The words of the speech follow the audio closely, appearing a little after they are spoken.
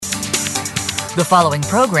The following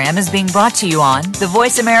program is being brought to you on the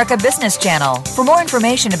Voice America Business Channel. For more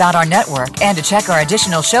information about our network and to check our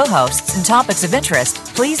additional show hosts and topics of interest,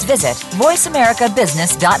 please visit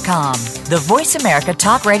voiceamericabusiness.com. The Voice America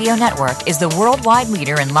Talk Radio Network is the worldwide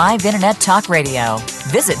leader in live Internet talk radio.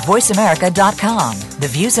 Visit voiceamerica.com. The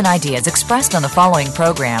views and ideas expressed on the following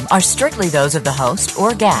program are strictly those of the host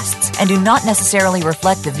or guests and do not necessarily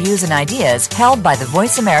reflect the views and ideas held by the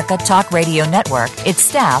Voice America Talk Radio Network, its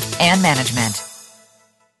staff, and management.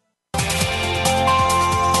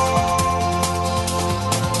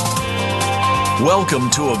 Welcome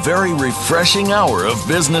to a very refreshing hour of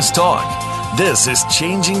business talk. This is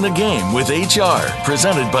Changing the Game with HR,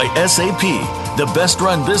 presented by SAP. The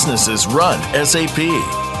best-run businesses run SAP.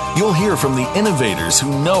 You'll hear from the innovators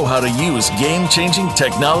who know how to use game-changing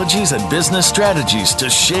technologies and business strategies to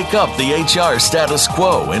shake up the HR status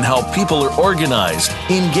quo and how people are organized,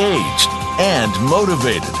 engaged, and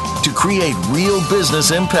motivated to create real business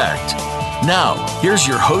impact. Now, here's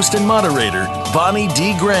your host and moderator, Bonnie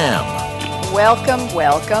D. Graham. Welcome,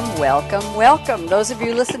 welcome, welcome, welcome. Those of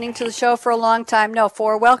you listening to the show for a long time know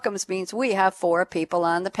 4 welcomes means we have 4 people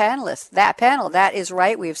on the panelist. That panel, that is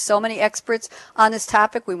right. We have so many experts on this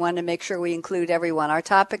topic. We wanted to make sure we include everyone. Our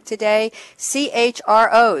topic today,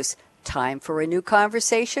 CHROs. Time for a new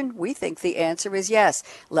conversation? We think the answer is yes.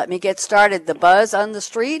 Let me get started. The buzz on the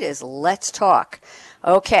street is let's talk.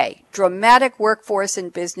 Okay, dramatic workforce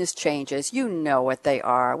and business changes. You know what they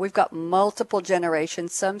are. We've got multiple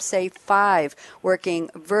generations, some say 5, working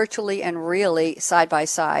virtually and really side by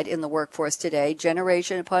side in the workforce today,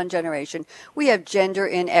 generation upon generation. We have gender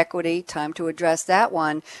inequity, time to address that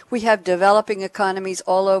one. We have developing economies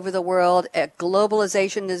all over the world.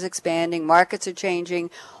 Globalization is expanding, markets are changing.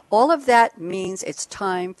 All of that means it's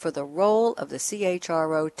time for the role of the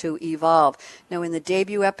CHRO to evolve. Now, in the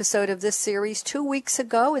debut episode of this series 2 weeks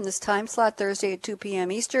ago, in this time slot, Thursday at 2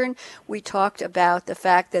 p.m. Eastern, we talked about the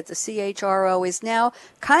fact that the CHRO is now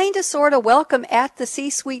kind of sort of welcome at the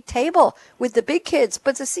C-suite table with the big kids,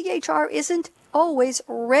 but the CHR isn't always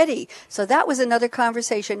ready. So that was another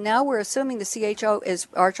conversation. Now we're assuming the CHRO is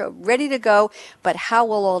ready to go, but how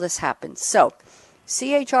will all this happen? So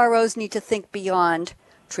CHROs need to think beyond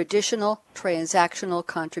traditional transactional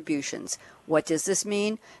contributions. What does this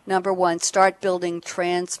mean? Number 1, start building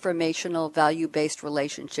transformational value-based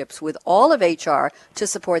relationships with all of HR to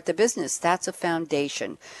support the business. That's a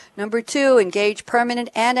foundation. Number 2, engage permanent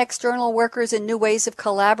and external workers in new ways of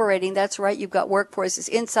collaborating. That's right, you've got workforces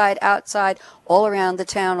inside, outside, all around the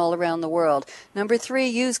town, all around the world. Number 3,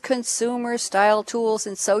 use consumer-style tools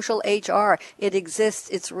in social HR. It exists,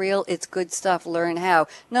 it's real, it's good stuff. Learn how.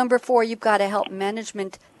 Number 4, you've got to help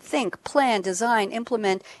management think, plan, design,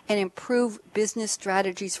 implement, and improve business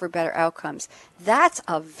strategies for better outcomes. That's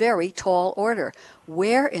a very tall order.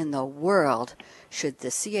 Where in the world should the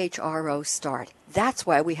CHRO start? That's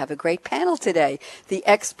why we have a great panel today. The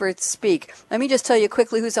experts speak. Let me just tell you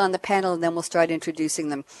quickly who's on the panel, and then we'll start introducing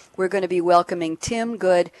them. We're going to be welcoming Tim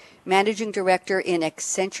Good, Managing Director in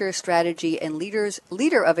Accenture Strategy and leader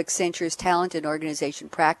of Accenture's Talent and Organization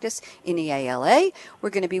Practice in EALA. We're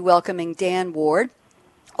going to be welcoming Dan Ward,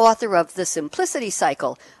 author of The Simplicity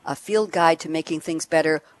Cycle, a field guide to making things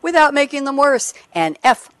better without making them worse, and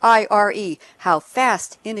FIRE, how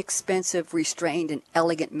fast, inexpensive, restrained, and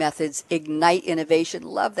elegant methods ignite innovation.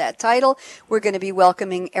 Love that title. We're going to be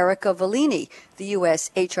welcoming Erica Volini, the U.S.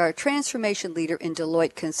 HR transformation leader in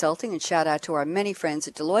Deloitte Consulting, and shout out to our many friends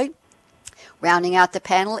at Deloitte. Rounding out the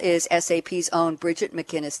panel is SAP's own Brigette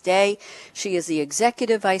McInnis-Day. She is the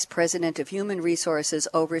Executive Vice President of Human Resources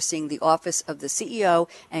overseeing the Office of the CEO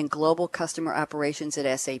and Global Customer Operations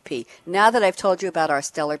at SAP. Now that I've told you about our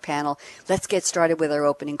stellar panel, let's get started with our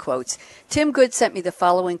opening quotes. Tim Good sent me the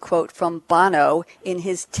following quote from Bono in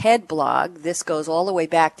his TED blog. This goes all the way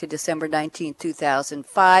back to December 19,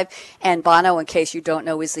 2005. And Bono, in case you don't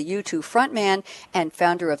know, is the U2 frontman and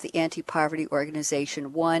founder of the anti-poverty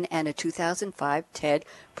organization ONE and a 2005 TED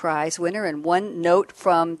Prize winner. And one note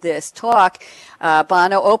from this talk,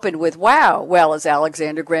 Bono opened with, "Wow, well, as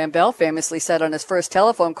Alexander Graham Bell famously said on his first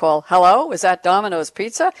telephone call, hello, is that Domino's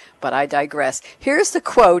Pizza?" But I digress. Here's the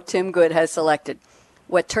quote Tim Good has selected.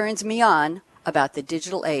 "What turns me on about the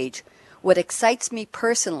digital age, what excites me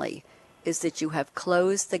personally, is that you have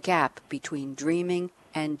closed the gap between dreaming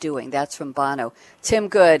and doing." That's from Bono. Tim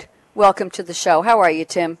Good, welcome to the show. How are you,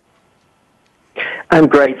 Tim? I'm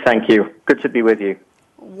great, thank you. Good to be with you.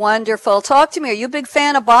 Wonderful. Talk to me. Are you a big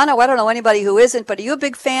fan of Bono? I don't know anybody who isn't, but are you a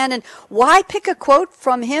big fan? And why pick a quote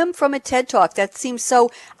from him from a TED Talk? That seems so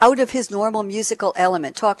out of his normal musical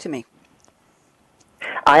element. Talk to me.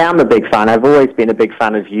 I am a big fan. I've always been a big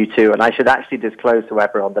fan of U2, and I should actually disclose to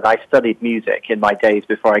everyone that I studied music in my days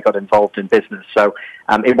before I got involved in business. So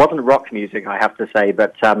it wasn't rock music, I have to say,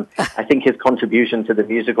 but I think his contribution to the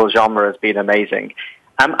musical genre has been amazing.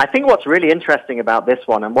 I think what's really interesting about this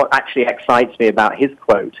one, and what actually excites me about his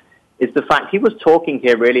quote, is the fact he was talking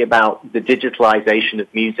here really about the digitalization of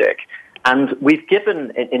music. And we've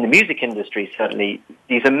given, in the music industry certainly,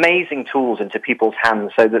 these amazing tools into people's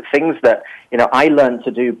hands so that things that, I learned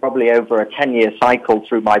to do probably over a 10-year cycle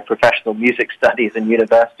through my professional music studies and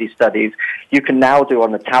university studies, you can now do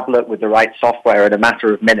on a tablet with the right software in a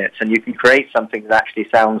matter of minutes. And you can create something that actually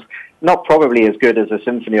sounds not probably as good as a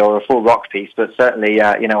symphony or a full rock piece, but certainly,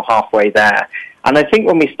 halfway there. And I think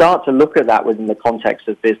when we start to look at that within the context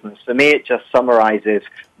of business, for me, it just summarizes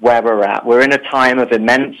where we're at. We're in a time of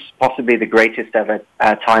immense, possibly the greatest ever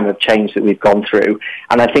time of change that we've gone through.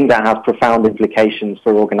 And I think that has profound implications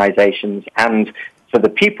for organizations and for the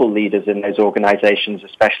people leaders in those organizations,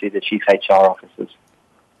 especially the chief HR officers.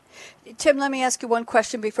 Tim, let me ask you one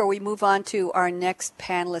question before we move on to our next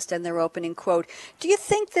panelist and their opening quote. Do you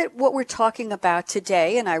think that what we're talking about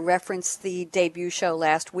today, and I referenced the debut show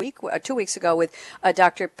last week, 2 weeks ago with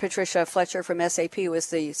Dr. Patricia Fletcher from SAP, who is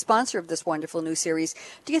the sponsor of this wonderful new series,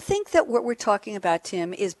 do you think that what we're talking about,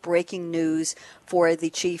 Tim, is breaking news for the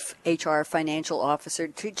chief HR financial officer,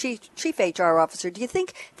 chief HR officer? Do you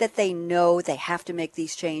think that they know they have to make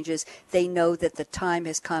these changes? They know that the time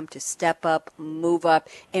has come to step up, move up,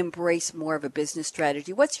 embrace more of a business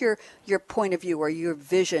strategy? What's your point of view or your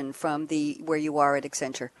vision from where you are at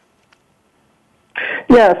Accenture?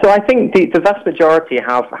 Yeah, so I think the vast majority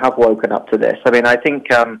have woken up to this. I mean, I think,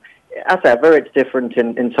 as ever, it's different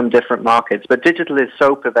in some different markets, but digital is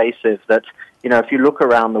so pervasive that, if you look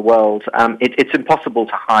around the world, it's impossible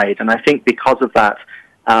to hide. And I think because of that,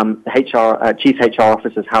 chief HR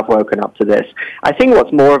officers have woken up to this. I think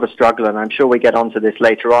what's more of a struggle, and I'm sure we get onto this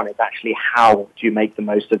later on, is actually how do you make the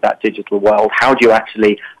most of that digital world? How do you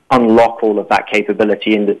actually unlock all of that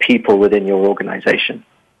capability in the people within your organization?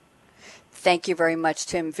 Thank you very much,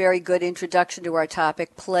 Tim. Very good introduction to our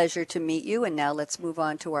topic. Pleasure to meet you. And now let's move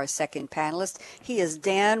on to our second panelist. He is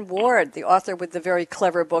Dan Ward, the author with the very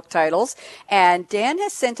clever book titles. And Dan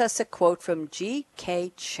has sent us a quote from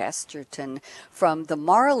G.K. Chesterton from The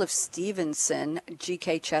Moral of Stevenson,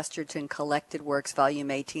 G.K. Chesterton Collected Works, Volume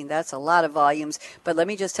 18. That's a lot of volumes, but let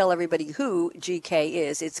me just tell everybody who G.K.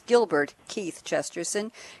 is. It's Gilbert Keith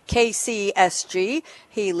Chesterton, KCSG.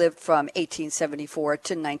 He lived from 1874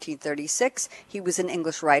 to 1936. He was an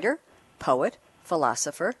English writer, poet,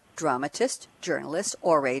 philosopher, dramatist, journalist,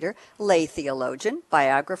 orator, lay theologian,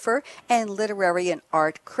 biographer, and literary and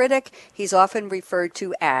art critic. He's often referred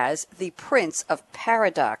to as the Prince of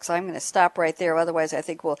Paradox. I'm going to stop right there. Otherwise, I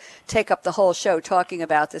think we'll take up the whole show talking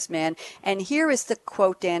about this man. And here is the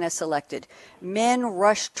quote Dan has selected. Men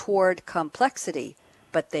rush toward complexity,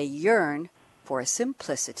 but they yearn for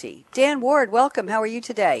simplicity. Dan Ward, welcome. How are you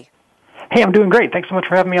today? Hey, I'm doing great. Thanks so much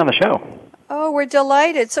for having me on the show. Oh, we're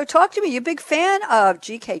delighted. So talk to me. You a big fan of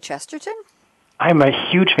G.K. Chesterton? I'm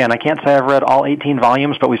a huge fan. I can't say I've read all 18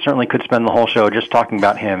 volumes, but we certainly could spend the whole show just talking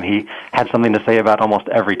about him. He had something to say about almost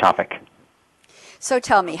every topic. So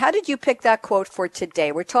tell me, how did you pick that quote for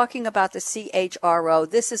today? We're talking about the CHRO.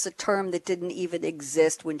 This is a term that didn't even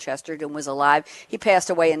exist when Chesterton was alive. He passed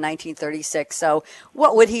away in 1936. So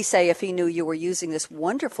what would he say if he knew you were using this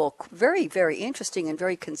wonderful, very, very interesting and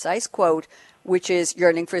very concise quote, which is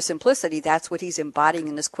yearning for simplicity? That's what he's embodying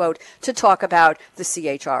in this quote to talk about the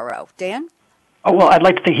CHRO. Dan? Oh, well, I'd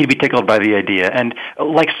like to think he'd be tickled by the idea. And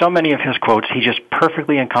like so many of his quotes, he just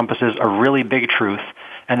perfectly encompasses a really big truth,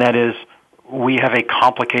 and that is, we have a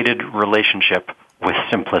complicated relationship with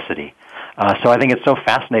simplicity. So I think it's so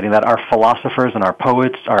fascinating that our philosophers and our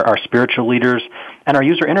poets, our spiritual leaders, and our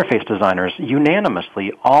user interface designers,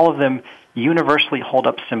 unanimously, all of them universally hold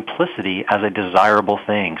up simplicity as a desirable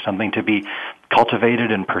thing, something to be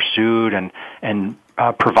cultivated and pursued and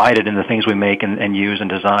provided in the things we make and use and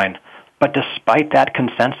design. But despite that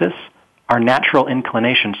consensus, our natural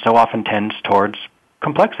inclination so often tends towards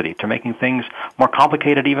complexity, to making things more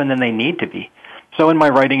complicated even than they need to be. So in my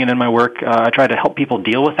writing and in my work, I try to help people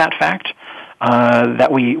deal with that fact,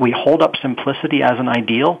 that we hold up simplicity as an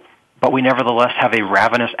ideal, but we nevertheless have a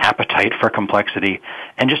ravenous appetite for complexity.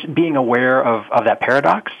 And just being aware of that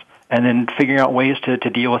paradox and then figuring out ways to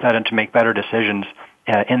deal with that and to make better decisions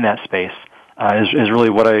in that space is really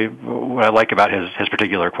what I like about his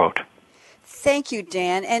particular quote. Thank you,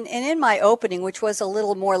 Dan. And in my opening, which was a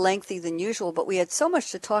little more lengthy than usual, but we had so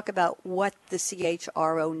much to talk about what the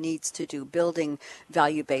CHRO needs to do, building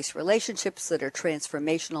value-based relationships that are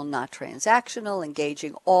transformational, not transactional,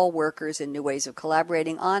 engaging all workers in new ways of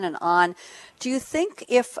collaborating, on and on. Do you think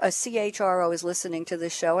if a CHRO is listening to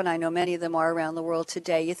this show, and I know many of them are around the world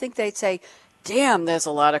today, you think they'd say, damn, there's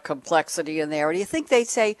a lot of complexity in there? Or do you think they'd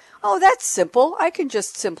say, oh, that's simple, I can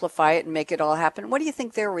just simplify it and make it all happen? What do you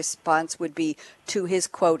think their response would be to his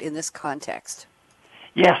quote in this context?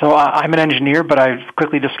 Yeah, so I'm an engineer, but I've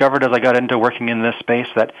quickly discovered as I got into working in this space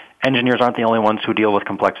that engineers aren't the only ones who deal with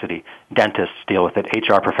complexity. Dentists deal with it,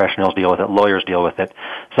 HR professionals deal with it, lawyers deal with it.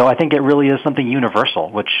 So I think it really is something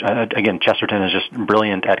universal, which, again, Chesterton is just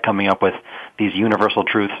brilliant at coming up with these universal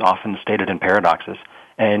truths often stated in paradoxes.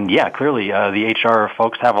 And yeah, clearly the HR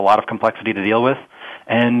folks have a lot of complexity to deal with,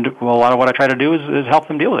 and a lot of what I try to do is help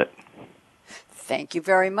them deal with it. Thank you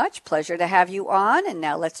very much. Pleasure to have you on. And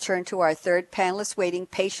now let's turn to our third panelist waiting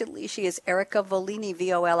patiently. She is Erica Volini,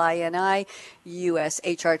 Volini, U.S.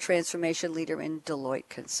 HR Transformation Leader in Deloitte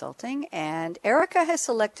Consulting. And Erica has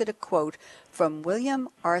selected a quote from William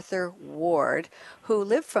Arthur Ward, who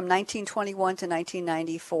lived from 1921 to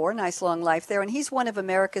 1994. Nice long life there. And he's one of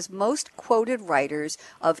America's most quoted writers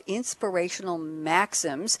of inspirational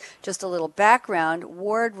maxims. Just a little background.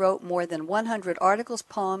 Ward wrote more than 100 articles,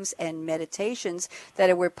 poems, and meditations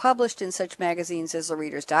that were published in such magazines as the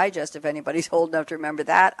Reader's Digest, if anybody's old enough to remember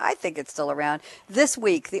that. I think it's still around. This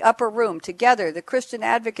Week, The Upper Room, Together, The Christian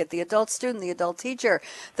Advocate, The Adult Student, The Adult Teacher,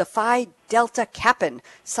 The Phi Delta Kappan,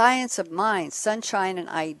 Science of Mind, Sunshine and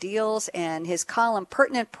Ideals, and his column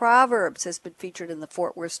Pertinent Proverbs has been featured in the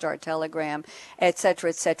Fort Worth Star-Telegram, etc.,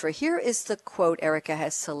 etc. Here is the quote Erica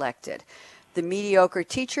has selected. The mediocre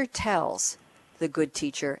teacher tells, the good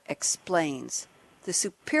teacher explains. The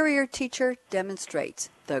superior teacher demonstrates.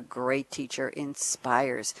 The great teacher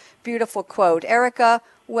inspires. Beautiful quote. Erica,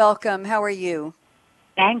 welcome. How are you?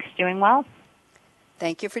 Thanks. Doing well.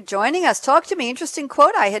 Thank you for joining us. Talk to me. Interesting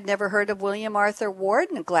quote. I had never heard of William Arthur Ward,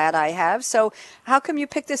 and glad I have. So how come you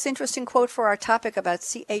picked this interesting quote for our topic about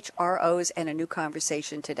CHROs and a new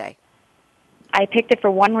conversation today? I picked it for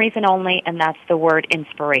one reason only, and that's the word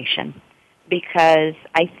inspiration. Because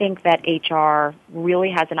I think that HR really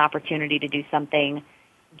has an opportunity to do something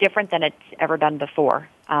different than it's ever done before,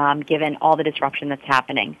 given all the disruption that's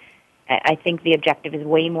happening. I think the objective is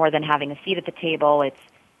way more than having a seat at the table. It's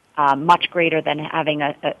much greater than having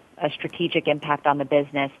a strategic impact on the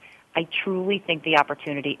business. I truly think the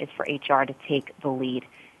opportunity is for HR to take the lead,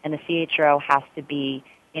 and the CHRO has to be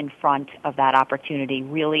in front of that opportunity,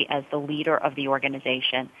 really as the leader of the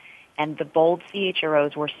organization. And the bold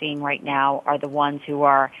CHROs we're seeing right now are the ones who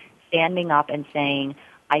are standing up and saying,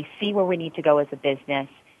 I see where we need to go as a business,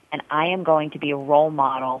 and I am going to be a role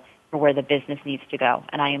model for where the business needs to go,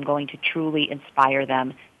 and I am going to truly inspire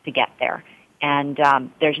them to get there. And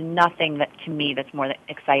there's nothing that, to me, that's more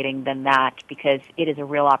exciting than that, because it is a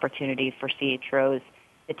real opportunity for CHROs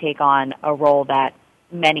to take on a role that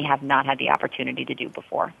many have not had the opportunity to do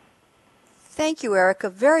before. Thank you, Erica.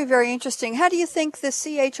 Very, very interesting. How do you think the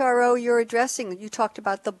CHRO you're addressing, you talked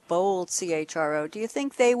about the bold CHRO, do you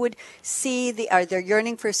think they would see they're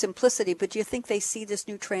yearning for simplicity, but do you think they see this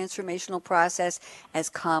new transformational process as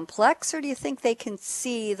complex, or do you think they can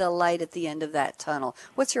see the light at the end of that tunnel?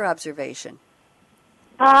 What's your observation?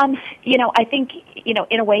 I think,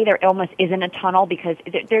 in a way there almost isn't a tunnel, because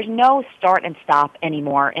there's no start and stop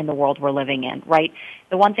anymore in the world we're living in, right?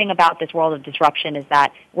 The one thing about this world of disruption is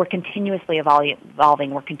that we're continuously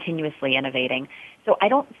evolving, we're continuously innovating. So I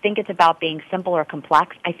don't think it's about being simple or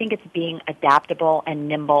complex. I think it's being adaptable and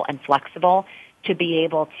nimble and flexible to be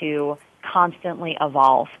able to constantly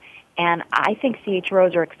evolve. And I think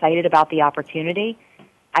CHROs are excited about the opportunity.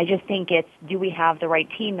 I just think it's, do we have the right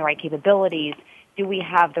team, the right capabilities? Do we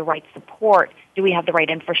have the right support? Do we have the right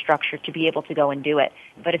infrastructure to be able to go and do it?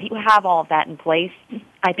 But if you have all of that in place,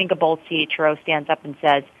 I think a bold CHRO stands up and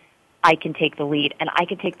says, I can take the lead, and I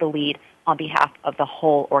can take the lead on behalf of the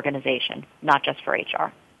whole organization, not just for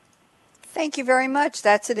HR. Thank you very much.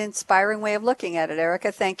 That's an inspiring way of looking at it,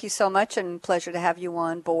 Erica. Thank you so much, and pleasure to have you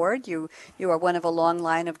on board. You are one of a long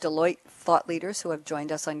line of Deloitte thought leaders who have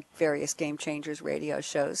joined us on various Game Changers radio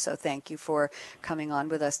shows, so thank you for coming on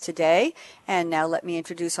with us today. And now let me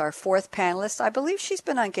introduce our fourth panelist. I believe she's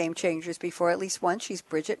been on Game Changers before, at least once. She's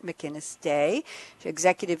Brigette McInnis-Day,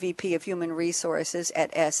 Executive VP of Human Resources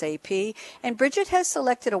at SAP. And Brigette has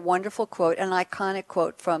selected a wonderful quote, an iconic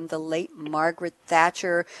quote from the late Margaret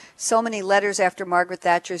Thatcher. So many letters after Margaret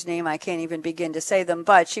Thatcher's name, I can't even begin to say them,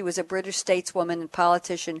 but she was a British stateswoman and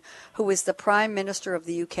politician who was the Prime Minister of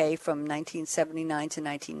the UK from 1979 to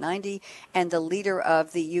 1990 and the leader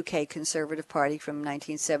of the UK Conservative Party from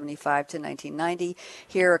 1975 to 1990.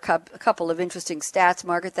 Here are a couple of interesting stats.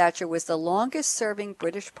 Margaret Thatcher was the longest-serving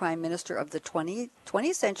British Prime Minister of the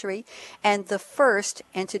 20th century and the first,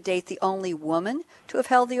 and to date the only woman, to have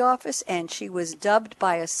held the office, and she was dubbed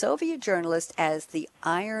by a Soviet journalist as the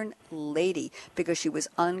Iron Lady because she was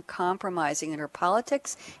uncompromising in her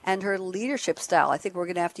politics and her leadership style. I think we're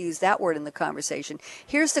going to have to use that word in the conversation.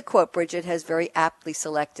 Here's the quote Brigette has very aptly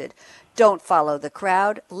selected. Don't follow the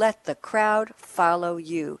crowd. Let the crowd follow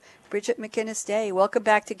you. Brigette McInnis-Day, welcome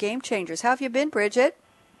back to Game Changers. How have you been, Brigette?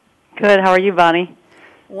 Good. How are you, Bonnie?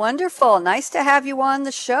 Wonderful. Nice to have you on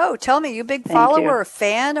the show. Tell me, you a big follower or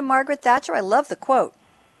fan of Margaret Thatcher? I love the quote.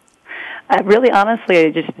 Really,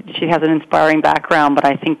 honestly, she has an inspiring background, but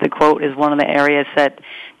I think the quote is one of the areas that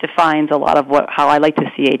defines a lot of how I like to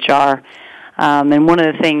see HR. And one of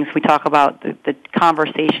the things we talk about, the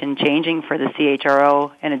conversation changing for the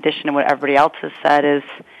CHRO, in addition to what everybody else has said, is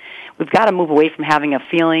we've got to move away from having a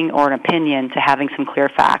feeling or an opinion to having some clear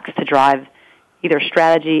facts to drive either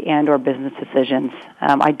strategy and or business decisions.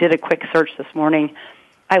 I did a quick search this morning.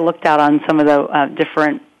 I looked out on some of the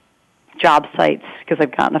different job sites because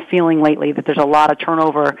I've gotten a feeling lately that there's a lot of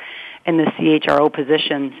turnover in the CHRO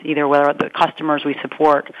positions, either whether the customers we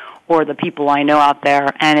support or the people I know out there.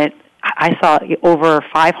 And I saw over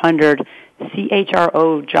 500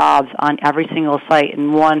 CHRO jobs on every single site,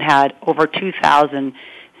 and one had over 2,000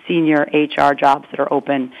 senior HR jobs that are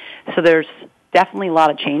open. So there's definitely a lot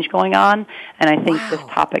of change going on, and I think this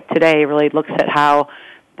topic today really looks at how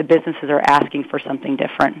the businesses are asking for something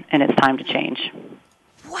different, and it's time to change.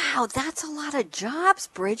 Wow, that's a lot of jobs,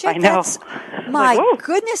 Brigette. I know. My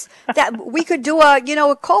goodness. That we could do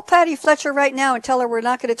call Patty Fletcher right now and tell her we're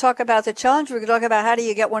not going to talk about the challenge. We're going to talk about how do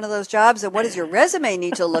you get one of those jobs and what does your resume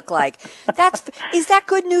need to look like. Is that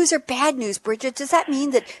good news or bad news, Brigette? Does that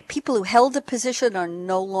mean that people who held a position are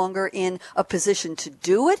no longer in a position to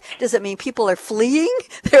do it? Does it mean people are fleeing?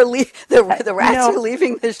 The rats are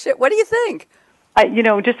leaving the ship. What do you think?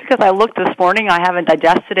 Just because I looked this morning, I haven't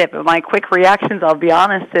digested it, but my quick reactions, I'll be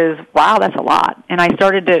honest, is, wow, that's a lot. And I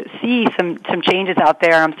started to see some changes out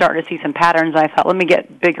there. I'm starting to see some patterns. I thought, let me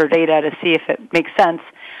get bigger data to see if it makes sense.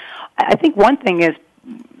 I think one thing is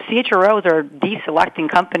CHROs are deselecting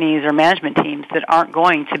companies or management teams that aren't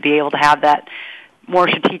going to be able to have that more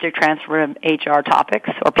strategic transfer of HR topics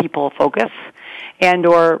or people focus. And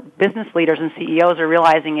or business leaders and CEOs are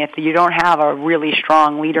realizing if you don't have a really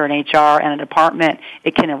strong leader in HR and a department,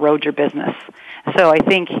 it can erode your business. So I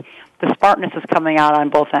think the smartness is coming out on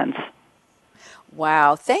both ends.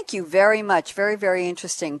 Wow. Thank you very much. Very, very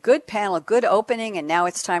interesting. Good panel, good opening, and now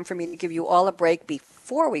it's time for me to give you all a break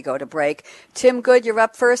before we go to break. Tim Good, you're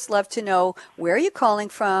up first. Love to know where are you calling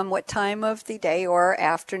from, what time of the day or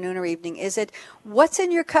afternoon or evening is it? What's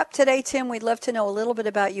in your cup today, Tim? We'd love to know a little bit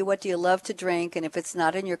about you. What do you love to drink? And if it's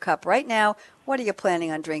not in your cup right now, what are you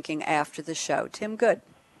planning on drinking after the show? Tim Good.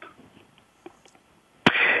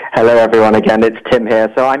 Hello, everyone. Again, it's Tim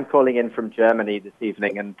here. So I'm calling in from Germany this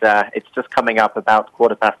evening, and it's just coming up about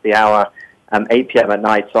 1:15, 8 p.m. at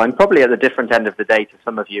night. So I'm probably at the different end of the day to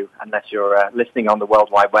some of you, unless you're listening on the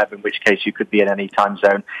World Wide Web, in which case you could be in any time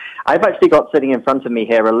zone. I've actually got sitting in front of me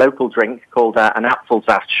here a local drink called an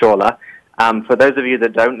Apfelsaftschorle. For those of you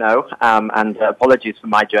that don't know, and apologies for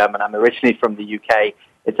my German, I'm originally from the UK.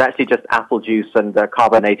 It's actually just apple juice and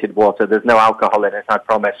carbonated water. There's no alcohol in it, I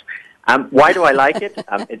promise. Why do I like it?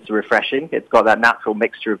 It's refreshing. It's got that natural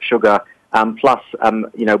mixture of sugar, plus,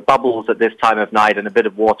 bubbles at this time of night, and a bit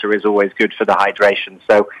of water is always good for the hydration.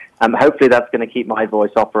 So hopefully that's going to keep my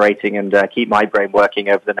voice operating and keep my brain working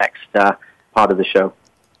over the next part of the show.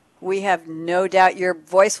 We have no doubt your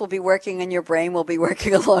voice will be working and your brain will be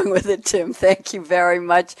working along with it, Tim. Thank you very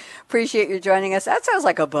much. Appreciate you joining us. That sounds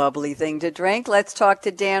like a bubbly thing to drink. Let's talk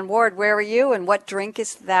to Dan Ward. Where are you and what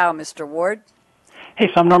drinkest thou, Mr. Ward? Hey,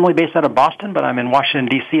 so I'm normally based out of Boston, but I'm in Washington,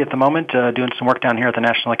 D.C. at the moment, doing some work down here at the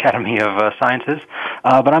National Academy of Sciences.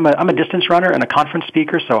 But I'm a distance runner and a conference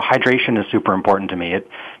speaker, so hydration is super important to me. It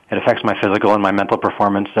affects my physical and my mental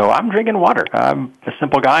performance, so I'm drinking water. I'm a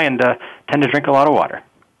simple guy and tend to drink a lot of water.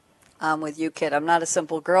 I'm with you, kid. I'm not a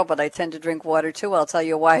simple girl, but I tend to drink water, too. I'll tell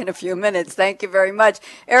you why in a few minutes. Thank you very much.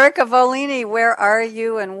 Erica Volini, where are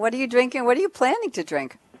you, and what are you drinking? What are you planning to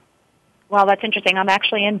drink? Well, that's interesting. I'm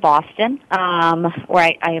actually in Boston,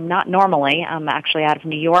 where I am not normally. I'm actually out of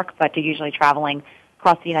New York, but usually traveling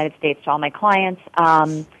across the United States to all my clients.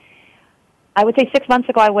 I would say 6 months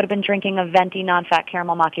ago I would have been drinking a venti non-fat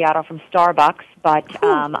caramel macchiato from Starbucks, but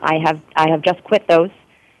I have just quit those.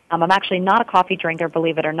 I'm actually not a coffee drinker,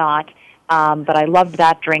 believe it or not, but I loved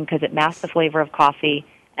that drink because it masked the flavor of coffee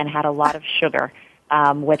and had a lot of sugar,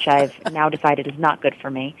 which I've now decided is not good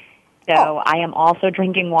for me. So I am also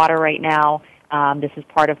drinking water right now. This is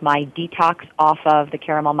part of my detox off of the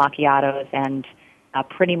caramel macchiatos and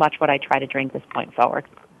pretty much what I try to drink this point forward.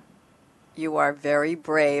 You are very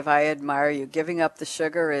brave. I admire you. Giving up the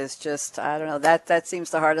sugar is just, I don't know, that seems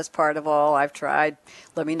the hardest part of all. I've tried.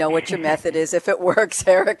 Let me know what your method is if it works,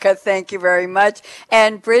 Erica. Thank you very much.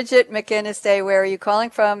 And Brigette McInnis-Day, where are you calling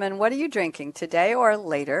from and what are you drinking today or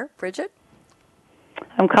later, Brigette?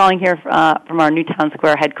 I'm calling here from our Newtown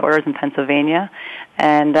Square headquarters in Pennsylvania,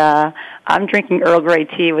 and I'm drinking Earl Grey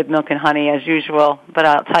tea with milk and honey as usual, but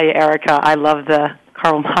I'll tell you, Erica, I love the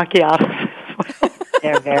caramel macchiatos.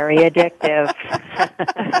 They're very addictive.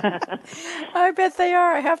 I bet they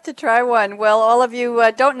are. I have to try one. Well, all of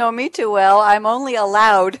you don't know me too well. I'm only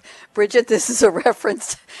allowed, Brigette, this is a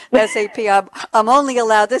reference to SAP. I'm only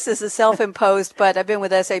allowed, this is a self-imposed, but I've been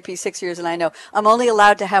with SAP 6 years and I know I'm only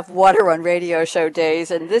allowed to have water on radio show days.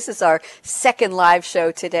 And this is our second live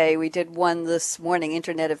show today. We did one this morning,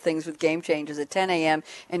 Internet of Things with Game Changers at 10 a.m.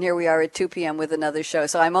 And here we are at 2 p.m. with another show.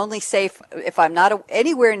 So I'm only safe if I'm not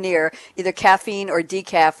anywhere near either caffeine or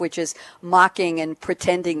decaf, which is mocking and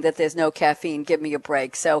pretending that there's no caffeine. Give me a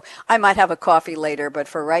break. So I might have a coffee later, but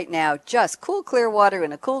for right now, just cool, clear water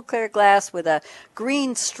in a cool, clear glass with a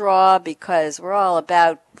green straw, because we're all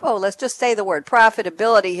about, let's just say the word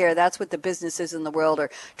profitability here. That's what the businesses in the world are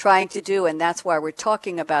trying to do, and that's why we're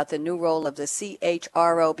talking about the new role of the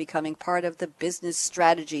CHRO becoming part of the business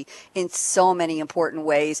strategy in so many important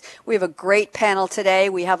ways. We have a great panel today.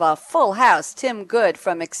 We have a full house. Tim Good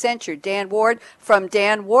from Accenture, Dan Ward from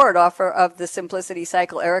Dan Ward, author of The Simplicity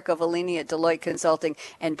Cycle, Erica Volini at Deloitte Consulting,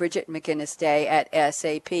 and Brigette McInnis-Day at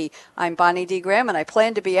SAP. I'm Bonnie D. Graham, and I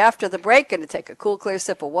plan to be after the break. Going to take a cool, clear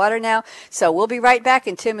sip of water now. So we'll be right back,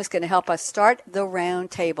 and Tim is going to help us start the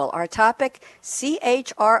round table. Our topic,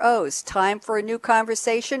 CHROs. Time for a new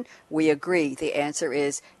conversation? We agree. The answer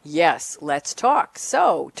is yes. Let's talk.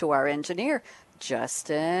 So, to our engineer,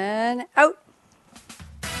 Justin, out.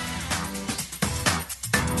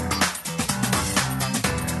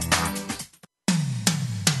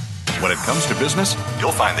 When it comes to business,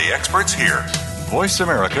 you'll find the experts here. Voice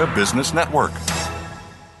America Business Network.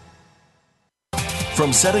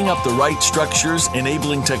 From setting up the right structures,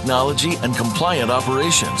 enabling technology and compliant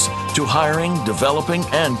operations, to hiring, developing,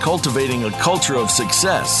 and cultivating a culture of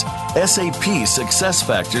success, SAP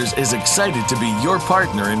SuccessFactors is excited to be your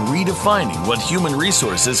partner in redefining what human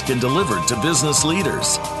resources can deliver to business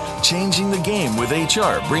leaders. Changing the Game with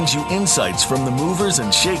HR brings you insights from the movers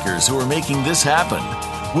and shakers who are making this happen.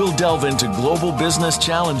 We'll delve into global business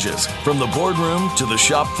challenges from the boardroom to the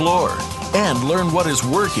shop floor and learn what is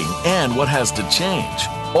working and what has to change,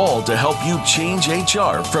 all to help you change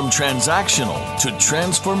HR from transactional to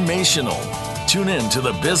transformational. Tune in to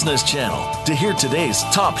the Business Channel to hear today's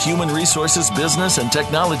top human resources, business, and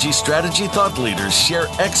technology strategy thought leaders share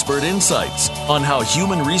expert insights on how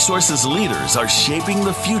human resources leaders are shaping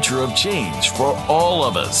the future of change for all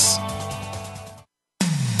of us.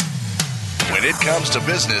 When it comes to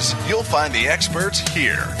business, you'll find the experts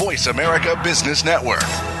here. Voice America Business Network.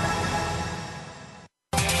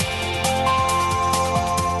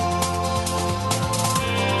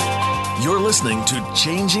 You're listening to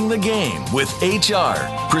Changing the Game with HR,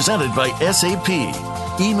 presented by SAP.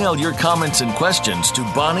 Email your comments and questions to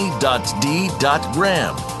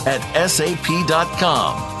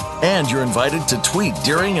bonnie.d.graham@sap.com. And you're invited to tweet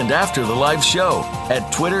during and after the live show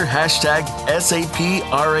at Twitter #SAPRADIO.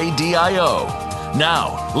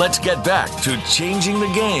 Now, let's get back to Changing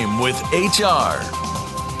the Game with HR.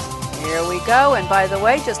 Here we go. And by the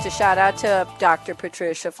way, just a shout out to Dr.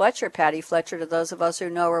 Patricia Fletcher, Patty Fletcher, to those of us who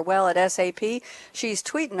know her well at SAP. She's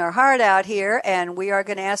tweeting her heart out here, and we are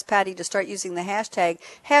going to ask Patty to start using the hashtag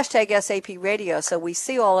SAP Radio. So we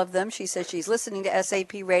see all of them. She says she's listening to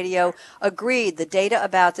SAP Radio. Agreed. The data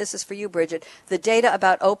about, this is for you, Brigette, the data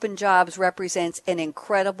about open jobs represents an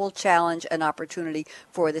incredible challenge and opportunity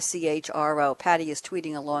for the CHRO. Patty is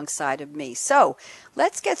tweeting alongside of me. So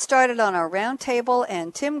let's get started on our roundtable.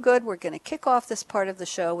 And Tim Good, we're going to kick off this part of the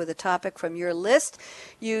show with a topic from your list.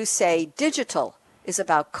 You say digital is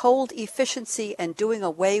about cold efficiency and doing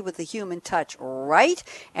away with the human touch, right?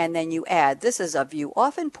 And then you add, this is a view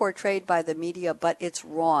often portrayed by the media, but it's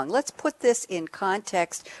wrong. Let's put this in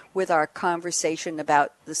context with our conversation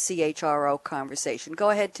about the CHRO conversation. Go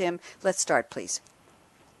ahead, Tim. Let's start, please.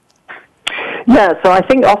 Yeah, so I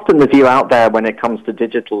think often the view out there when it comes to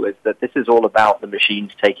digital is that this is all about the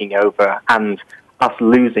machines taking over and us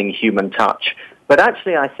losing human touch. But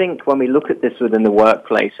actually, I think when we look at this within the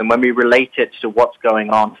workplace and when we relate it to what's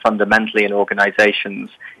going on fundamentally in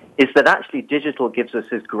organizations, is that actually digital gives us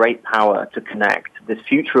this great power to connect, this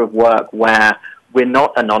future of work where we're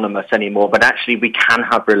not anonymous anymore, but actually we can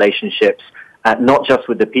have relationships, not just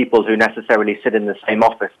with the people who necessarily sit in the same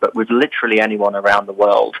office, but with literally anyone around the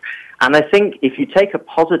world. And I think if you take a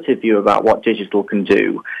positive view about what digital can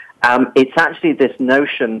do, it's actually this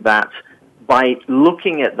notion that by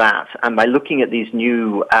looking at that and by looking at these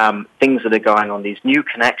new things that are going on, these new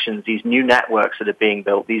connections, these new networks that are being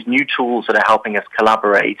built, these new tools that are helping us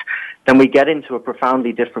collaborate, then we get into a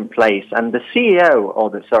profoundly different place. And the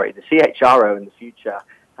the CHRO in the future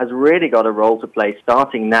has really got a role to play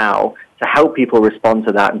starting now to help people respond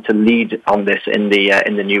to that and to lead on this in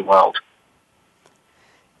the new world.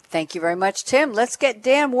 Thank you very much, Tim. Let's get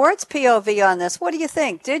Dan Ward's POV on this. What do you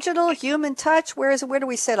think? Digital, human touch, where do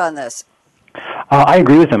we sit on this? I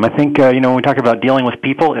agree with him. I think, when we talk about dealing with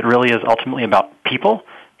people, it really is ultimately about people.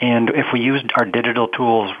 And if we use our digital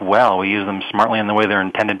tools well, we use them smartly in the way they're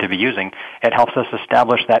intended to be using, it helps us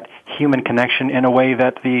establish that human connection in a way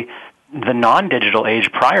that the non-digital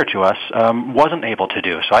age prior to us wasn't able to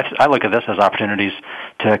do. So I look at this as opportunities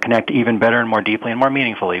to connect even better and more deeply and more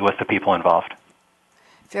meaningfully with the people involved.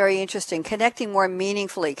 Very interesting. Connecting more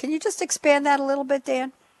meaningfully. Can you just expand that a little bit,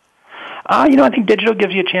 Dan? I think digital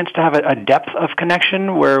gives you a chance to have a depth of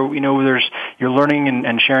connection where, you're learning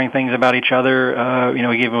and sharing things about each other,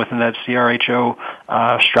 even within that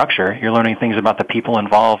CHRO structure, you're learning things about the people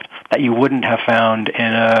involved that you wouldn't have found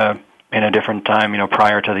in a different time,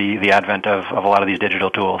 prior to the advent of a lot of these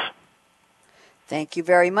digital tools. Thank you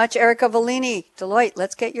very much. Erica Volini, Deloitte,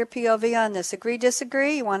 let's get your POV on this. Agree,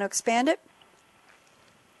 disagree? You want to expand it?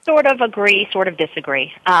 Sort of agree, sort of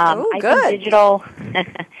disagree. I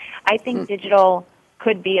think digital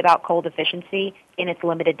could be about cold efficiency in its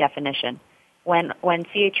limited definition. When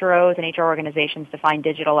CHROs and HR organizations define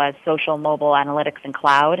digital as social, mobile, analytics, and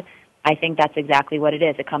cloud, I think that's exactly what it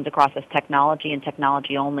is. It comes across as technology and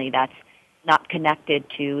technology only that's not connected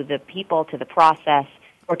to the people, to the process,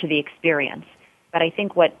 or to the experience. But I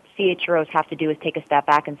think what CHROs have to do is take a step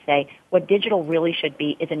back and say what digital really should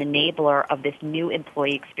be is an enabler of this new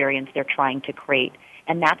employee experience they're trying to create.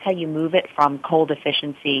 And that's how you move it from cold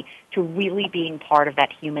efficiency to really being part of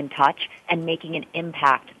that human touch and making an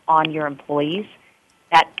impact on your employees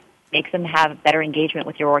that makes them have better engagement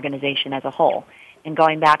with your organization as a whole. And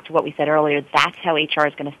going back to what we said earlier, that's how HR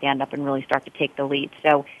is going to stand up and really start to take the lead.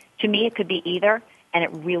 So to me, it could be either, and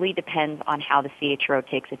it really depends on how the CHRO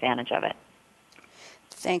takes advantage of it.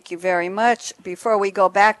 Thank you very much. Before we go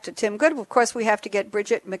back to Tim Good, of course, we have to get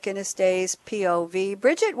Brigette McInnis-Day's POV.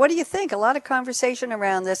 Brigette, what do you think? A lot of conversation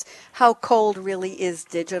around this. How cold really is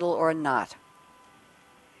digital or not?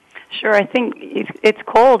 Sure. I think it's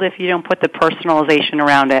cold if you don't put the personalization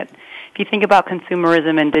around it. If you think about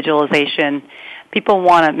consumerism and digitalization, people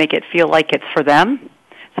want to make it feel like it's for them.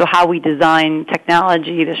 So how we design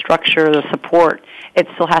technology, the structure, the support, it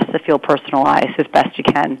still has to feel personalized as best you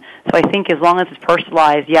can. So I think as long as it's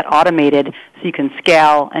personalized yet automated so you can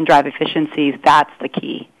scale and drive efficiencies, that's the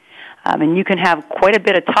key. And you can have quite a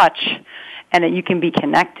bit of touch and that you can be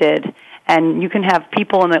connected and you can have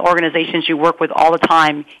people in the organizations you work with all the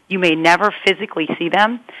time. You may never physically see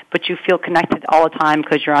them, but you feel connected all the time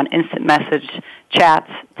because you're on instant message, chats,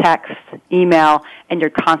 text, email, and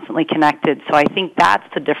you're constantly connected. So I think that's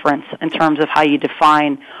the difference in terms of how you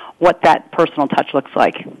define what that personal touch looks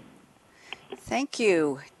like. Thank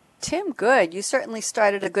you. Tim Good, you certainly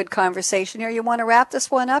started a good conversation here. You want to wrap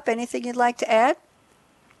this one up? Anything you'd like to add?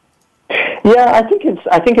 Yeah, I think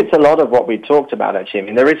it's a lot of what we talked about, actually. I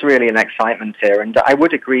mean, there is really an excitement here, and I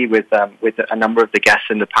would agree with a number of the guests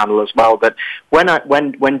in the panel as well. That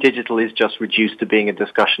when digital is just reduced to being a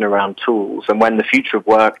discussion around tools, and when the future of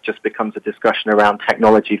work just becomes a discussion around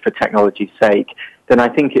technology for technology's sake, then I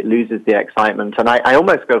think it loses the excitement. And I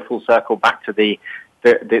almost go full circle back to the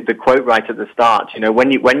quote right at the start.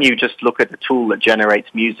 When you just look at the tool that generates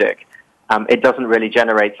music. It doesn't really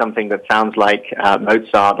generate something that sounds like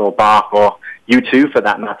Mozart or Bach or U2 for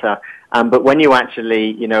that matter. But when you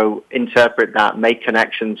actually, interpret that, make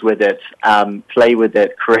connections with it, play with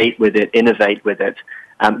it, create with it, innovate with it,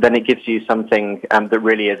 then it gives you something that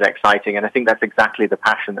really is exciting. And I think that's exactly the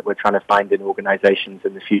passion that we're trying to find in organizations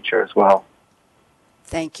in the future as well.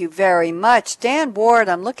 Thank you very much. Dan Ward,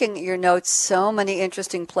 I'm looking at your notes, so many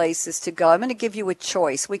interesting places to go. I'm going to give you a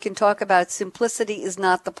choice. We can talk about simplicity is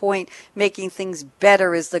not the point, making things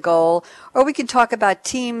better is the goal, or we can talk about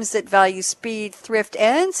teams that value speed, thrift,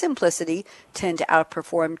 and simplicity tend to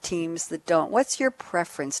outperform teams that don't. What's your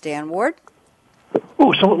preference, Dan Ward?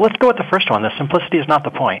 So let's go with the first one. The simplicity is not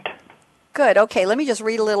the point. Good. Okay, let me just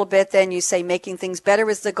read a little bit. Then you say making things better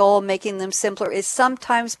is the goal. Making them simpler is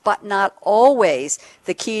sometimes, but not always,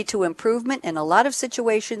 the key to improvement. In a lot of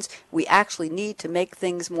situations, we actually need to make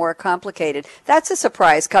things more complicated. That's a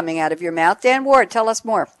surprise coming out of your mouth. Dan Ward, tell us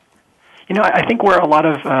more. I think where a lot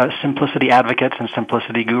of simplicity advocates and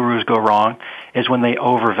simplicity gurus go wrong is when they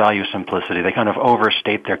overvalue simplicity. They kind of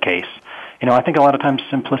overstate their case. I think a lot of times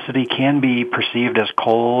simplicity can be perceived as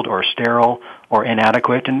cold or sterile or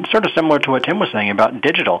inadequate, and sort of similar to what Tim was saying about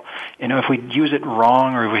digital. If we use it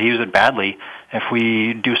wrong or if we use it badly, if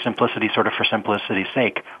we do simplicity sort of for simplicity's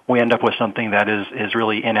sake, we end up with something that is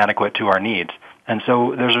really inadequate to our needs. And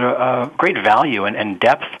so there's a great value and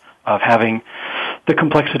depth of having the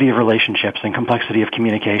complexity of relationships and complexity of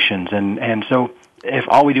communications. And so if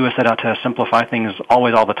all we do is set out to simplify things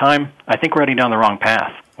always all the time, I think we're heading down the wrong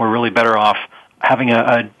path. We're really better off having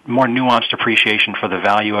a more nuanced appreciation for the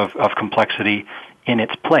value of complexity in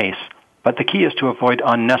its place. But the key is to avoid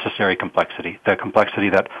unnecessary complexity, the complexity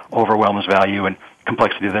that overwhelms value and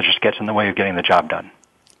complexity that just gets in the way of getting the job done.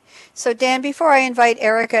 So, Dan, before I invite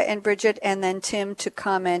Erica and Bridget and then Tim to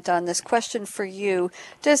comment on this question for you,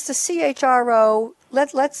 does the CHRO,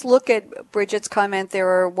 let's look at Bridget's comment. There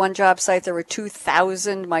are one job site, there were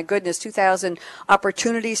 2,000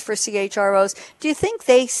 opportunities for CHROs. Do you think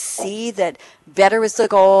they see that better is the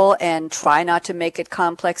goal and try not to make it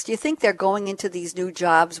complex? Do you think they're going into these new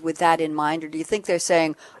jobs with that in mind, or do you think they're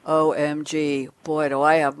saying, OMG, boy, do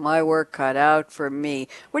I have my work cut out for me?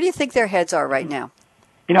 Where do you think their heads are right now?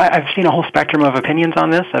 I've seen a whole spectrum of opinions on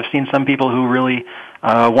this. I've seen some people who really,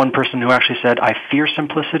 one person who actually said, I fear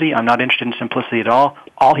simplicity. I'm not interested in simplicity at all.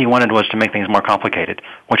 All he wanted was to make things more complicated,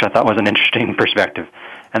 which I thought was an interesting perspective.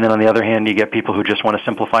 And then on the other hand, you get people who just want to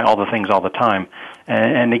simplify all the things all the time.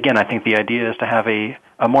 And again, I think the idea is to have a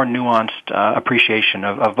more nuanced appreciation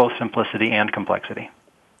of both simplicity and complexity.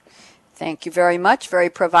 Thank you very much. Very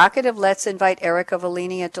provocative. Let's invite Erica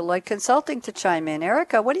Volini at Deloitte Consulting to chime in.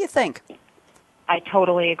 Erica, what do you think? I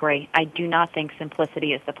totally agree. I do not think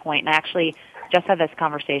simplicity is the point. And I actually just had this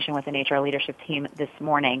conversation with an HR leadership team this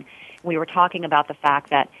morning. We were talking about the fact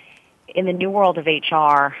that in the new world of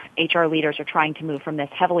HR leaders are trying to move from this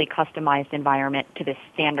heavily customized environment to this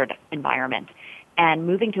standard environment. And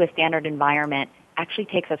moving to a standard environment actually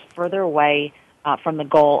takes us further away from the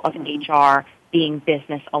goal of HR being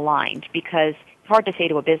business aligned, because it's hard to say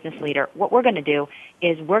to a business leader, what we're going to do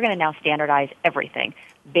is we're going to now standardize everything,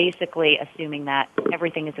 basically assuming that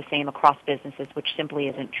everything is the same across businesses, which simply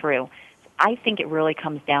isn't true. I think it really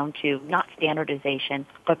comes down to not standardization,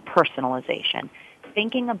 but personalization.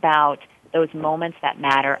 Thinking about those moments that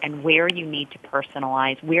matter and where you need to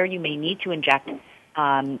personalize, where you may need to inject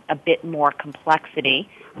a bit more complexity,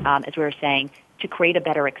 as we were saying, to create a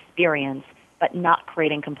better experience, but not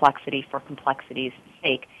creating complexity for complexity's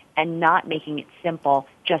sake, and not making it simple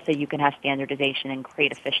just so you can have standardization and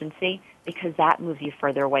create efficiency, because that moves you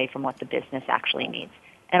further away from what the business actually needs.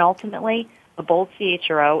 And ultimately, a bold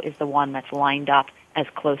CHRO is the one that's lined up as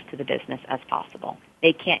close to the business as possible.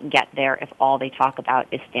 They can't get there if all they talk about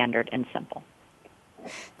is standard and simple.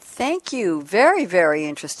 Thank you. Very, very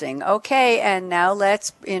interesting. Okay, and now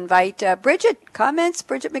let's invite Bridget. Comments?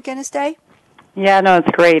 Brigette McInnis-Day? Yeah, no,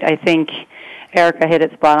 it's great. I think Erica hit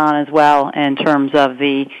it spot on as well in terms of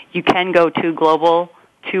you can go too global,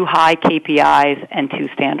 too high KPIs, and too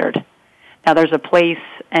standard. Now, there's a place,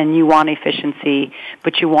 and you want efficiency,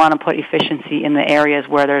 but you want to put efficiency in the areas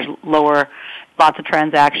where there's lots of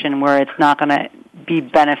transaction, where it's not going to be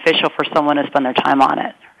beneficial for someone to spend their time on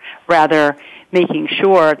it. Rather, making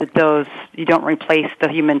sure that you don't replace the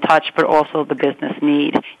human touch, but also the business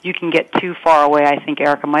need. You can get too far away, I think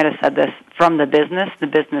Erica might have said this, from the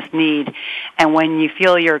business need. And when you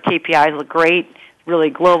feel your KPIs look great, really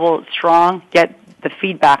global, strong, get the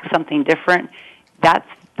feedback something different, that's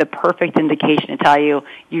the perfect indication to tell you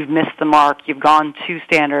you've missed the mark, you've gone too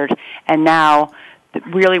standard, and now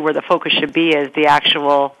really where the focus should be is the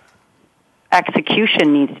actual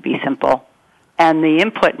execution needs to be simple. And the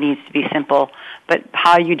input needs to be simple, but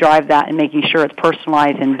how you drive that and making sure it's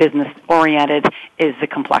personalized and business-oriented is the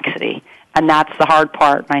complexity. And that's the hard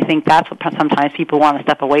part, and I think that's what sometimes people want to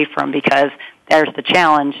step away from, because there's the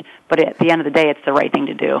challenge, but at the end of the day, it's the right thing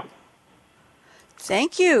to do.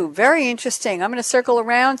 Thank you. Very interesting. I'm going to circle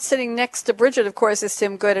around. Sitting next to Bridget, of course, is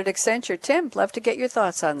Tim Good at Accenture. Tim, love to get your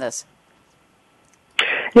thoughts on this.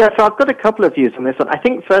 Yeah, so I've got a couple of views on this one. I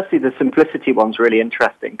think, firstly, the simplicity one's really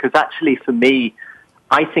interesting, because actually, for me,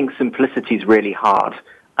 I think simplicity is really hard.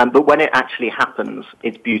 But when it actually happens,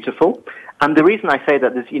 it's beautiful. And the reason I say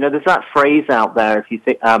that is, there's that phrase out there, if you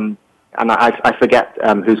think, and I forget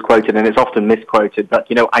who's quoted, and it's often misquoted, but,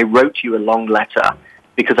 I wrote you a long letter,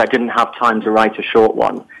 because I didn't have time to write a short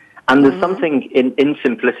one. And there's something in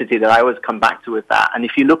simplicity that I always come back to with that. And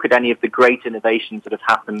if you look at any of the great innovations that have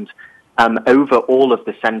happened over all of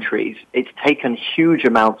the centuries, it's taken huge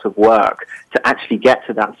amounts of work to actually get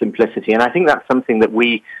to that simplicity. And I think that's something that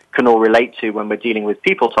we can all relate to when we're dealing with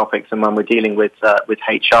people topics and when we're dealing with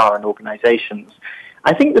HR and organizations.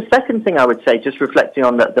 I think the second thing I would say, just reflecting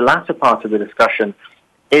on the latter part of the discussion,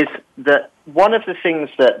 is that one of the things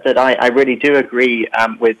that I really do agree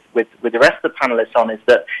with the rest of the panelists on is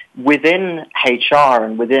that within HR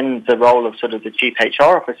and within the role of sort of the chief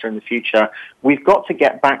HR officer in the future, we've got to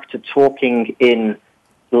get back to talking in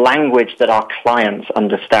language that our clients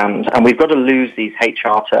understand, and we've got to lose these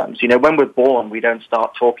HR terms. You know, when we're born, we don't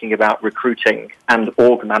start talking about recruiting and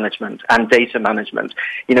org management and data management.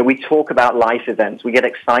 You know, we talk about life events, we get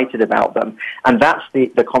excited about them, and that's the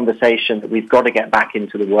conversation that we've got to get back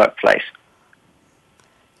into the workplace.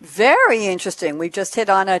 Very interesting. We've just hit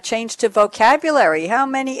on a change to vocabulary. How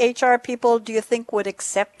many HR people do you think would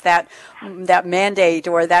accept that mandate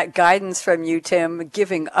or that guidance from you, Tim,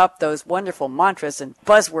 giving up those wonderful mantras and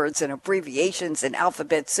buzzwords and abbreviations and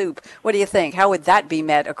alphabet soup? What do you think? How would that be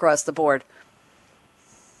met across the board?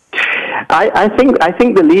 I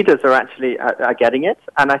think the leaders are actually are getting it,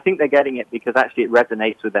 and I think they're getting it because actually it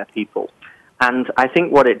resonates with their people. And I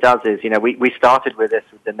think what it does is, you know, we started with this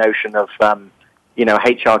with the notion of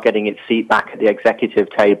HR getting its seat back at the executive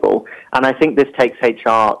table. And I think this takes HR,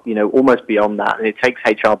 almost beyond that. And it takes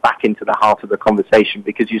HR back into the heart of the conversation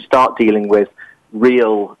because you start dealing with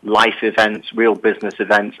real life events, real business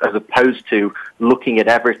events, as opposed to looking at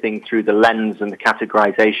everything through the lens and the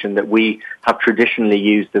categorization that we have traditionally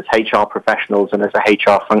used as HR professionals and as a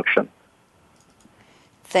HR function.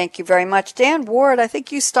 Thank you very much. Dan Ward, I think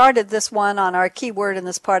you started this one on our key word in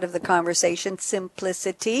this part of the conversation,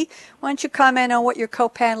 simplicity. Why don't you comment on what your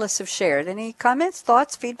co-panelists have shared? Any comments,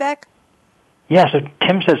 thoughts, feedback? Yeah, so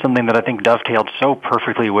Tim said something that I think dovetailed so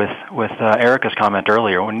perfectly with Erica's comment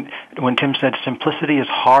earlier. When Tim said simplicity is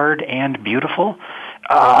hard and beautiful,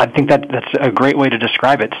 I think that's a great way to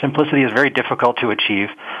describe it. Simplicity is very difficult to achieve,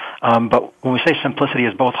 but when we say simplicity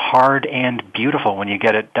is both hard and beautiful when you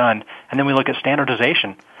get it done, and then we look at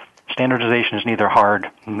standardization. Standardization is neither hard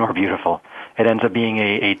nor beautiful. It ends up being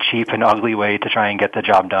a cheap and ugly way to try and get the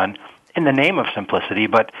job done in the name of simplicity,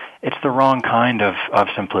 but it's the wrong kind of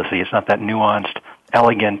simplicity. It's not that nuanced,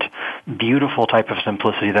 elegant, beautiful type of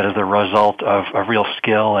simplicity that is the result of real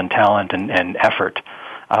skill and talent and effort.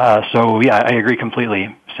 So yeah, I agree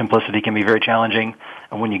completely. Simplicity can be very challenging,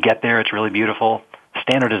 and when you get there, it's really beautiful.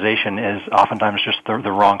 Standardization is oftentimes just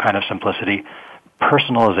the wrong kind of simplicity.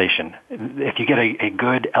 Personalization. If you get a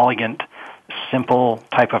good, elegant, simple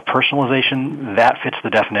type of personalization, that fits the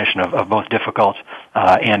definition of both difficult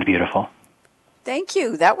and beautiful. Thank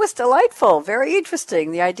you. That was delightful. Very interesting.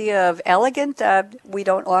 The idea of elegant, we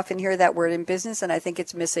don't often hear that word in business, and I think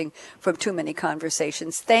it's missing from too many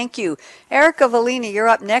conversations. Thank you. Erica Volini, you're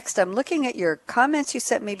up next. I'm looking at your comments you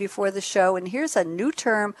sent me before the show, and here's a new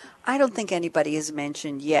term I don't think anybody has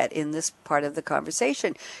mentioned yet in this part of the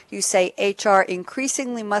conversation. You say HR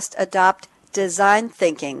increasingly must adopt design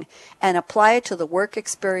thinking and apply it to the work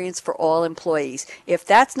experience for all employees. If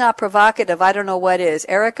that's not provocative, I don't know what is.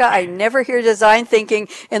 Erica, I never hear design thinking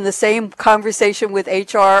in the same conversation with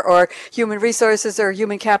HR or human resources or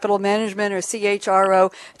human capital management or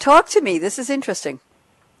CHRO. Talk to me. This is interesting.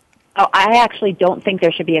 Oh, I actually don't think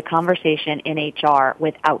there should be a conversation in HR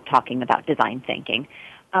without talking about design thinking.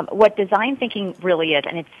 What design thinking really is,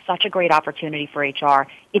 and it's such a great opportunity for HR,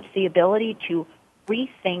 it's the ability to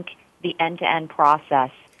rethink the end-to-end process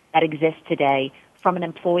that exists today from an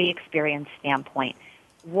employee experience standpoint.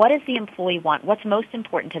 What does the employee want? What's most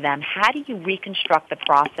important to them? How do you reconstruct the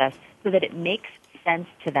process so that it makes sense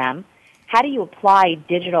to them? How do you apply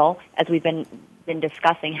digital, as we've been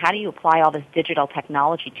discussing, how do you apply all this digital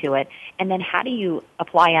technology to it? And then how do you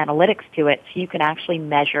apply analytics to it so you can actually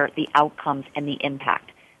measure the outcomes and the impact?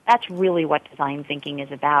 That's really what design thinking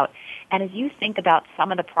is about. And as you think about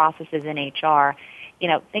some of the processes in HR,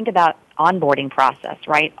 think about onboarding process,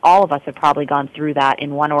 right? All of us have probably gone through that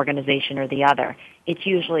in one organization or the other. It's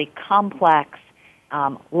usually complex,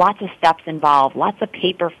 lots of steps involved, lots of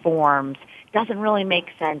paper forms, doesn't really make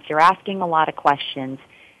sense. You're asking a lot of questions.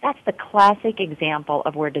 That's the classic example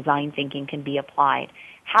of where design thinking can be applied.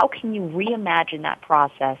 How can you reimagine that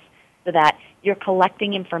process so that you're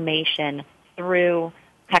collecting information through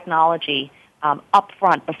technology up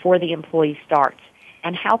front before the employee starts?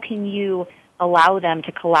 And how can you allow them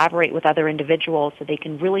to collaborate with other individuals so they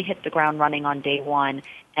can really hit the ground running on day one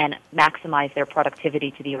and maximize their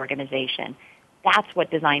productivity to the organization? That's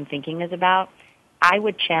what design thinking is about. I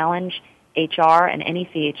would challenge HR and any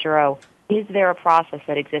CHRO, is there a process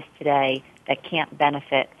that exists today that can't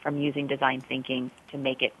benefit from using design thinking to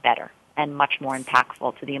make it better and much more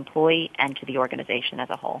impactful to the employee and to the organization as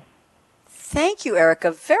a whole? Thank you,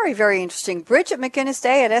 Erica. Very, very interesting. Brigette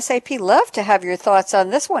McInnis-Day at SAP, love to have your thoughts on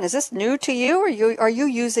this one. Is this new to you, or are you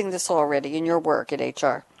using this already in your work at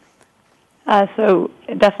HR? So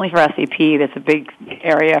definitely for SAP, that's a big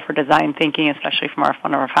area for design thinking, especially from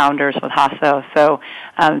one of our founders with Hasso. So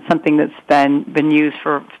something that's been used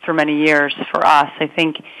for many years for us. I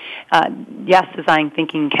think, yes, design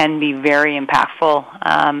thinking can be very impactful,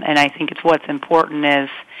 and I think what's important is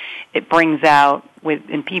it brings out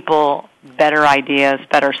in people better ideas,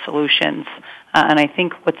 better solutions. And I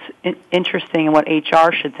think what's interesting and what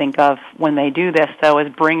HR should think of when they do this, though,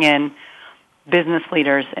 is bring in business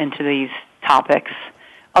leaders into these topics,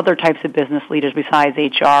 other types of business leaders besides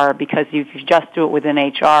HR, because if you just do it within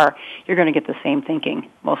HR, you're going to get the same thinking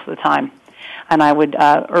most of the time. And I would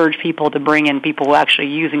urge people to bring in people who actually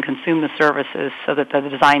use and consume the services so that the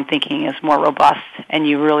design thinking is more robust and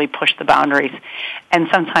you really push the boundaries. And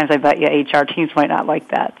sometimes I bet you HR teams might not like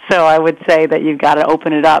that. So I would say that you've got to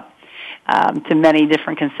open it up to many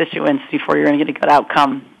different constituents before you're going to get a good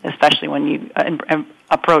outcome, especially when you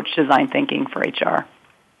approach design thinking for HR.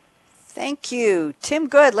 Thank you. Tim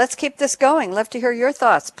Good, let's keep this going. Love to hear your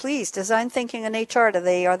thoughts. Please, design thinking and HR,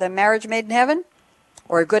 are the marriage made in heaven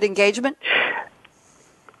or a good engagement?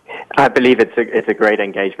 I believe it's a great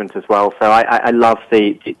engagement as well. So I love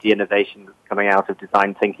the innovation that's coming out of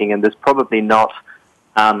design thinking, and there's probably not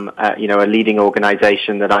a leading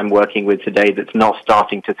organization that I'm working with today that's not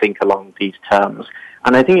starting to think along these terms.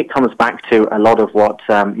 And I think it comes back to a lot of what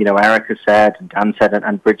Erica said and Dan said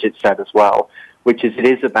and Brigette said as well, which is it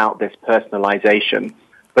is about this personalization.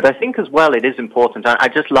 But I think as well it is important, I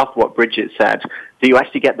just loved what Brigette said, that you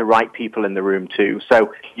actually get the right people in the room too.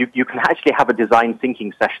 So you can actually have a design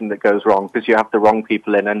thinking session that goes wrong because you have the wrong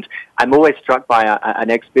people in. And I'm always struck by an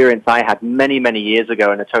experience I had many, many years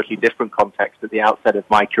ago in a totally different context at the outset of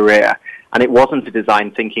my career. And it wasn't a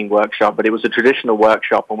design thinking workshop, but it was a traditional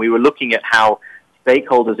workshop, and we were looking at how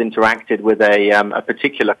stakeholders interacted with a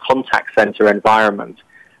particular contact center environment.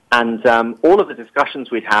 And all of the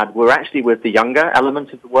discussions we'd had were actually with the younger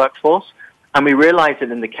element of the workforce. And we realized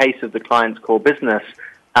that in the case of the client's core business,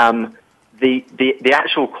 the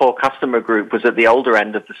actual core customer group was at the older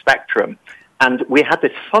end of the spectrum. And we had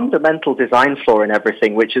this fundamental design flaw in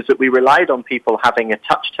everything, which is that we relied on people having a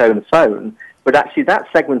touch-tone phone. But actually that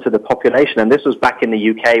segment of the population, and this was back in the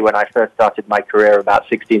UK when I first started my career about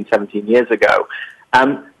 16, 17 years ago,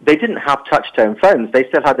 they didn't have touch-tone phones. They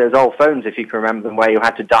still had those old phones, if you can remember them, where you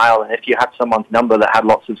had to dial, and if you had someone's number that had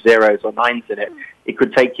lots of zeros or nines in it, it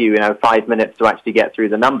could take you, 5 minutes to actually get through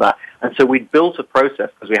the number. And so we'd built a process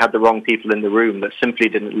because we had the wrong people in the room that simply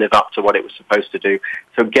didn't live up to what it was supposed to do.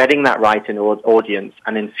 So getting that right in audience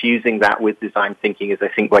and infusing that with design thinking is, I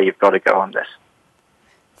think, where you've got to go on this.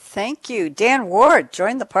 Thank you. Dan Ward,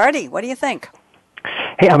 join the party. What do you think?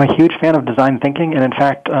 Hey, I'm a huge fan of design thinking, and in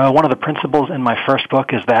fact, one of the principles in my first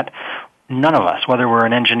book is that none of us, whether we're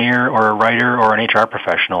an engineer or a writer or an HR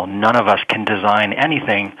professional, none of us can design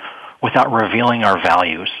anything without revealing our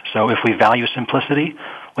values. So if we value simplicity,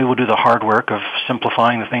 we will do the hard work of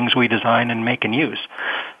simplifying the things we design and make and use.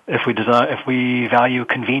 If we value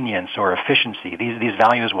convenience or efficiency, these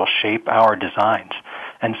values will shape our designs.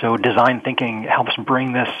 And so design thinking helps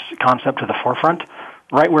bring this concept to the forefront,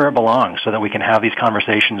 right where it belongs, so that we can have these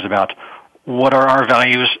conversations about what are our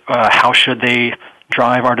values, how should they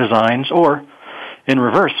drive our designs, or in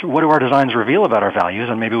reverse, what do our designs reveal about our values,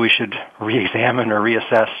 and maybe we should re-examine or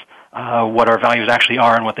reassess what our values actually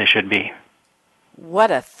are and what they should be.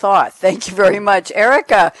 What a thought. Thank you very much.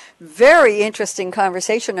 Erica, very interesting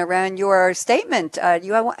conversation around your statement.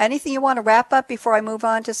 You have anything you want to wrap up before I move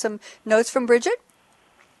on to some notes from Brigette?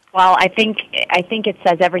 Well, I think it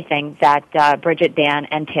says everything that Brigette, Dan,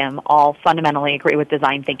 and Tim all fundamentally agree with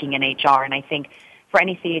design thinking in HR. And I think for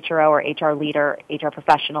any CHRO or HR leader, HR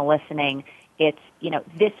professional listening, it's,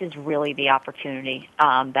 this is really the opportunity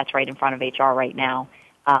that's right in front of HR right now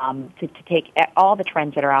to take all the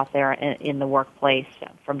trends that are out there in the workplace,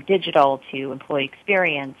 from digital to employee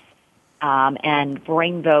experience, and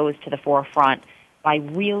bring those to the forefront by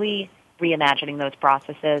really reimagining those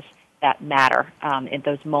processes that matter, in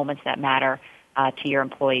those moments that matter to your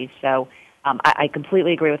employees. So I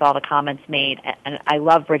completely agree with all the comments made, and I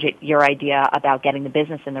love, Brigette, your idea about getting the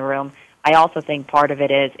business in the room. I also think part of it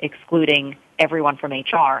is excluding everyone from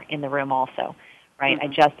HR in the room also, right?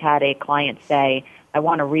 Mm-hmm. I just had a client say, I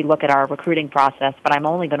want to relook at our recruiting process, but I'm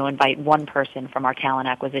only going to invite one person from our talent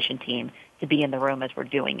acquisition team to be in the room as we're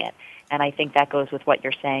doing it. And I think that goes with what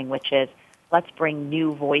you're saying, which is let's bring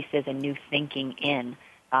new voices and new thinking in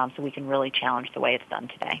so we can really challenge the way it's done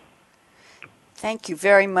today. Thank you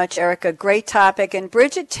very much, Erica. Great topic. And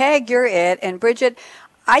Brigette, tag you're it. And Brigette,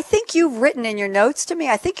 I think you've written in your notes to me,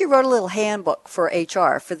 I think you wrote a little handbook for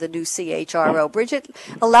HR, for the new CHRO. Brigette,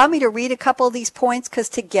 allow me to read a couple of these points because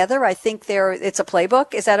together I think it's a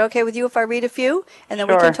playbook. Is that okay with you if I read a few and then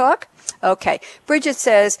we can talk? Okay. Brigette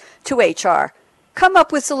says to HR, come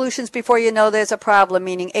up with solutions before you know there's a problem,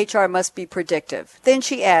 meaning HR must be predictive. Then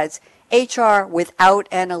she adds, HR without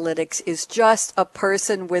analytics is just a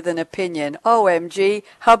person with an opinion. OMG,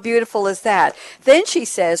 how beautiful is that? Then she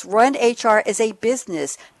says, run HR as a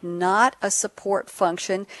business, not a support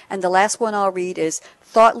function. And the last one I'll read is,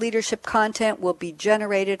 thought leadership content will be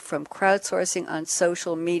generated from crowdsourcing on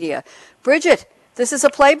social media. Brigette, this is a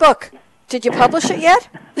playbook. Did you publish it yet?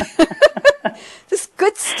 This is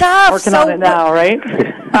good stuff. Working on it now, right?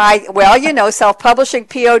 Self-publishing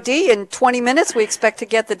POD in 20 minutes. We expect to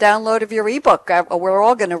get the download of your ebook. We're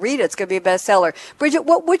all going to read it. It's going to be a bestseller. Brigette,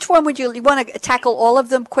 which one would you want to tackle all of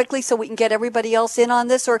them quickly so we can get everybody else in on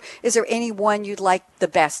this, or is there any one you'd like the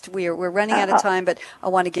best? We're running out of time, but I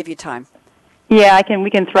want to give you time. Yeah, we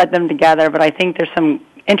can thread them together, but I think there's some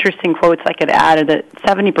interesting quotes I could add that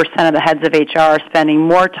 70% of the heads of HR are spending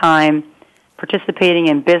more time participating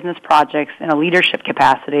in business projects in a leadership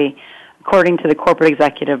capacity, according to the Corporate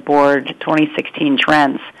Executive Board 2016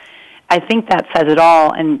 trends. I think that says it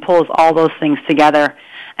all and pulls all those things together.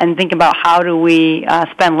 And think about how do we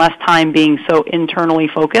spend less time being so internally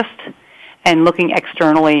focused and looking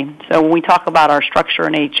externally. So when we talk about our structure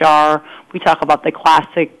in HR, we talk about the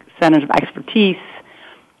classic centers of expertise,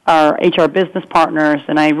 our HR business partners,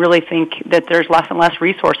 and I really think that there's less and less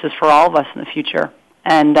resources for all of us in the future.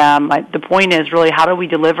 And the point is really how do we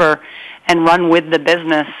deliver and run with the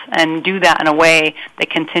business and do that in a way that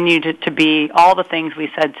continue to be all the things we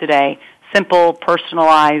said today, simple,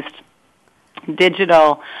 personalized,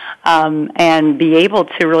 digital, and be able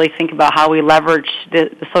to really think about how we leverage the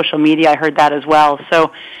social media. I heard that as well.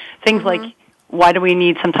 So things like why do we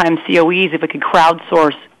need sometimes COEs if we could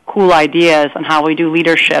crowdsource cool ideas on how we do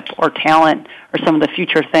leadership or talent or some of the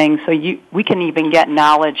future things. So we can even get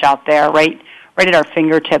knowledge out there, right at our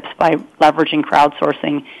fingertips by leveraging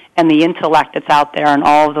crowdsourcing and the intellect that's out there and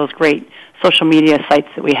all of those great social media sites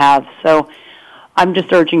that we have. So I'm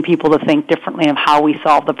just urging people to think differently of how we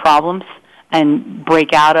solve the problems and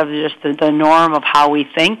break out of just the norm of how we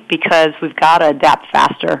think, because we've got to adapt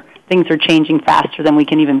faster. Things are changing faster than we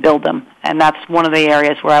can even build them. And that's one of the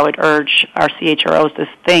areas where I would urge our CHROs to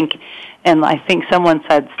think. And I think someone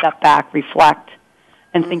said step back, reflect,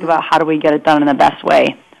 and think about how do we get it done in the best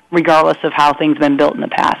way, regardless of how things have been built in the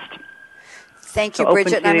past. Thank you,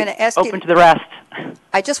 Brigette. And I'm going to ask you. Open to the rest.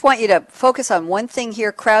 I just want you to focus on one thing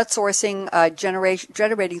here, crowdsourcing,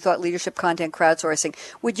 generating thought leadership content crowdsourcing.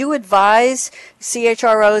 Would you advise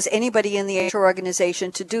CHROs, anybody in the HR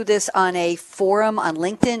organization, to do this on a forum on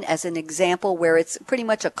LinkedIn as an example where it's pretty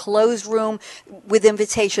much a closed room with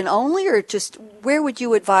invitation only, or just where would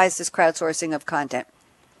you advise this crowdsourcing of content?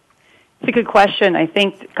 It's a good question. I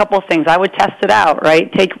think a couple of things. I would test it out,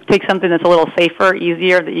 right? Take something that's a little safer,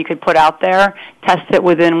 easier that you could put out there. Test it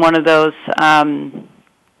within one of those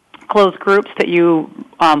closed groups that you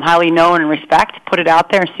highly know and respect. Put it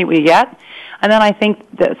out there and see what you get. And then I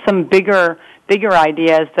think that some bigger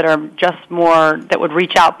ideas that are just more that would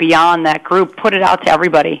reach out beyond that group. Put it out to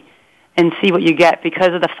everybody and see what you get,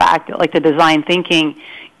 because of the fact that, like the design thinking,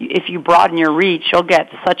 if you broaden your reach, you'll get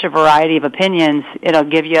such a variety of opinions. It'll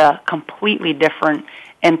give you completely different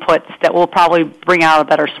inputs that will probably bring out a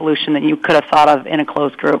better solution than you could have thought of in a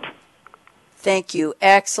closed group. Thank you.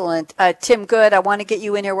 Excellent. Tim Good, I want to get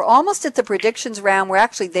you in here. We're almost at the predictions round. We're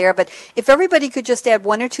actually there, but if everybody could just add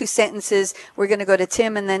one or two sentences, we're going to go to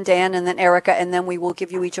Tim and then Dan and then Erica, and then we will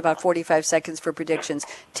give you each about 45 seconds for predictions.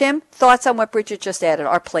 Tim, thoughts on what Brigette just added,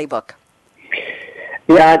 our playbook?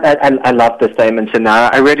 Yeah, I love the statements in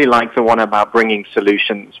there. I really like the one about bringing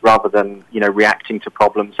solutions rather than, reacting to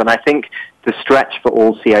problems. And I think the stretch for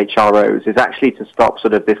all CHROs is actually to stop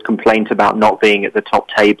sort of this complaint about not being at the top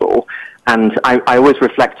table. And I always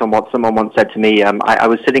reflect on what someone once said to me. I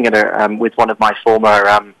was sitting at with one of my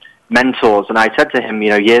former mentors, and I said to him,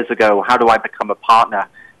 years ago, how do I become a partner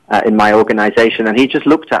in my organization? And he just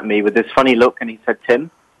looked at me with this funny look, and he said,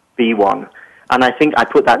 Tim, be one. And I think I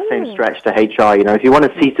put that same stretch to HR. If you want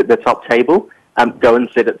a seat at the top table, go and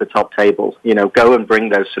sit at the top table. Go and bring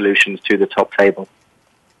those solutions to the top table.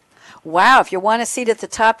 Wow, if you want a seat at the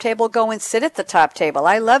top table, go and sit at the top table.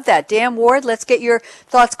 I love that. Dan Ward, let's get your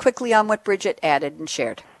thoughts quickly on what Brigette added and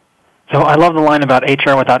shared. So I love the line about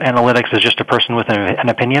HR without analytics is just a person with an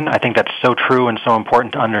opinion. I think that's so true and so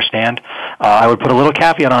important to understand. I would put a little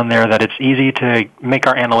caveat on there that it's easy to make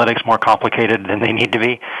our analytics more complicated than they need to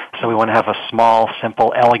be. So we want to have a small,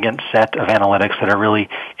 simple, elegant set of analytics that are really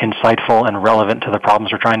insightful and relevant to the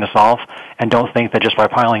problems we're trying to solve. And don't think that just by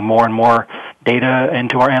piling more and more data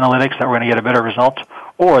into our analytics that we're going to get a better result,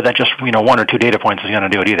 or that just one or two data points is going to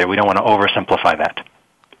do it either. We don't want to oversimplify that.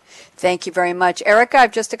 Thank you very much. Erica, I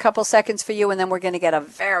have just a couple seconds for you, and then we're going to get a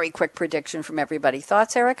very quick prediction from everybody.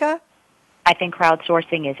 Thoughts, Erica? I think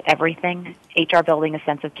crowdsourcing is everything. HR building a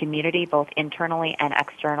sense of community, both internally and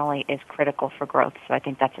externally, is critical for growth. So I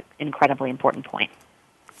think that's an incredibly important point.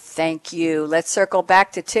 Thank you. Let's circle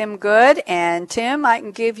back to Tim Good. And Tim, I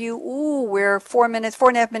can give you, we're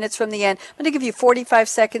 4.5 minutes from the end. I'm going to give you 45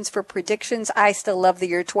 seconds for predictions. I still love the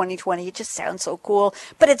year 2020. It just sounds so cool,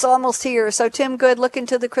 but it's almost here. So Tim Good, look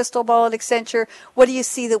into the crystal ball at Accenture. What do you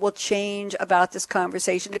see that will change about this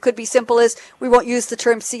conversation? It could be simple as we won't use the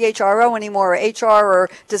term CHRO anymore, or HR or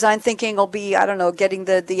design thinking will be, getting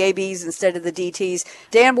the ABs instead of the DTs.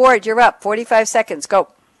 Dan Ward, you're up. 45 seconds. Go.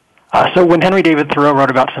 So when Henry David Thoreau wrote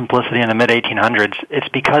about simplicity in the mid-1800s, it's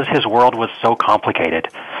because his world was so complicated.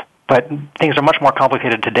 But things are much more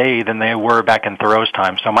complicated today than they were back in Thoreau's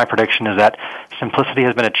time. So my prediction is that simplicity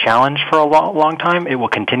has been a challenge for a long time. It will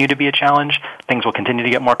continue to be a challenge. Things will continue to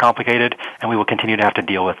get more complicated, and we will continue to have to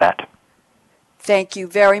deal with that. Thank you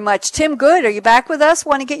very much. Tim Good, are you back with us?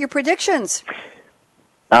 Want to get your predictions?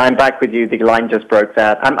 I'm back with you. The line just broke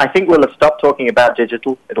there. I think we'll have stopped talking about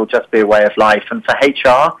digital. It'll just be a way of life. And for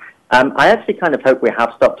HR, I actually kind of hope we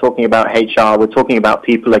have stopped talking about HR. We're talking about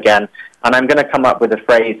people again. And I'm going to come up with a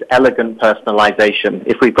phrase, elegant personalization.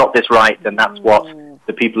 If we've got this right, then that's what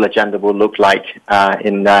the people agenda will look like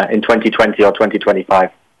in 2020 or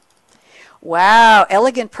 2025. Wow,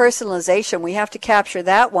 elegant personalization. We have to capture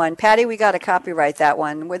that one. Patty, we got to copyright that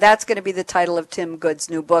one. That's going to be the title of Tim Good's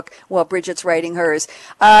new book. Well, Bridget's writing hers.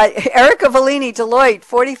 Erica Volini, Deloitte,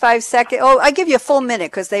 45 seconds. Oh, I give you a full minute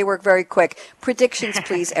because they work very quick. Predictions,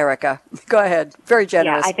 please, Erica. Go ahead. Very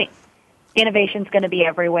generous. Yeah, I think innovation's going to be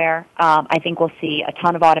everywhere. I think we'll see a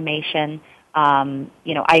ton of automation. I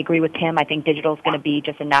agree with Tim. I think digital is going to be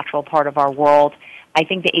just a natural part of our world. I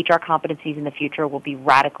think the HR competencies in the future will be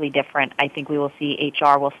radically different. I think we will see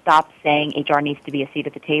HR will stop saying HR needs to be a seat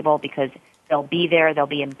at the table because they'll be there, they'll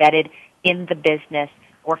be embedded in the business,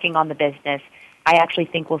 working on the business. I actually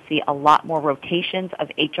think we'll see a lot more rotations of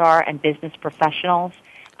HR and business professionals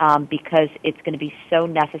because it's going to be so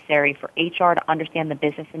necessary for HR to understand the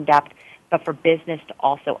business in depth, but for business to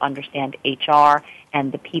also understand HR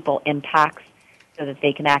and the people impacts so that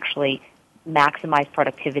they can actually maximize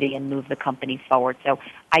productivity and move the company forward. So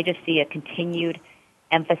I just see a continued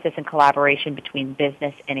emphasis and collaboration between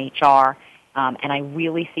business and HR, and I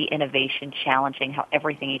really see innovation challenging how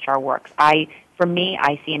everything HR works. For me,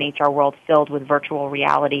 I see an HR world filled with virtual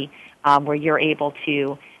reality where you're able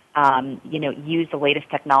to use the latest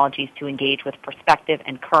technologies to engage with prospective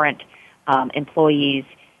and current employees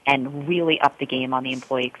and really up the game on the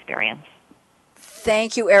employee experience.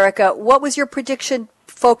 Thank you, Erica. What was your prediction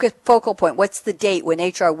focal point? What's the date when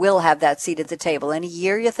HR will have that seat at the table? Any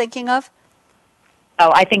year you're thinking of?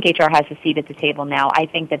 Oh, I think HR has a seat at the table now. I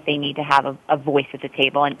think that they need to have a voice at the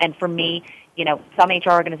table. And for me, some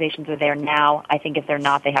HR organizations are there now. I think if they're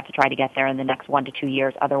not, they have to try to get there in the next 1 to 2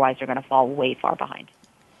 years. Otherwise, they're going to fall way far behind.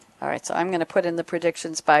 All right, so I'm going to put in the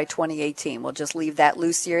predictions by 2018. We'll just leave that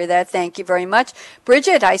loose here. Thank you very much.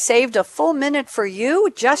 Bridget, I saved a full minute for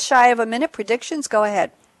you, just shy of a minute. Predictions, go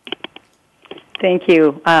ahead. Thank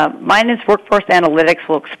you. Mine is workforce analytics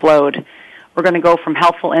will explode. We're going to go from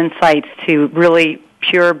helpful insights to really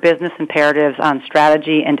pure business imperatives on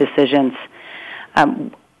strategy and decisions.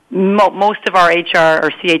 Most of our HR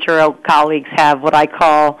or CHRO colleagues have what I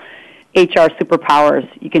call HR superpowers.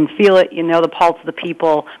 You can feel it, the pulse of the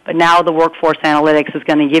people, but now the workforce analytics is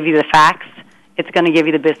going to give you the facts, it's going to give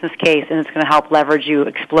you the business case, and it's going to help leverage you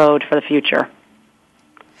explode for the future.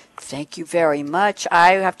 Thank you very much.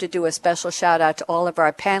 I have to do a special shout out to all of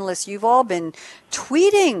our panelists. You've all been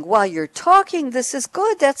tweeting while you're talking. This is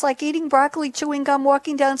good. That's like eating broccoli, chewing gum,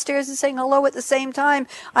 walking downstairs and saying hello at the same time.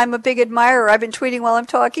 I'm a big admirer. I've been tweeting while I'm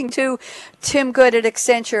talking too. Tim Good at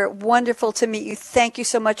Accenture. Wonderful to meet you. Thank you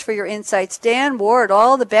so much for your insights. Dan Ward,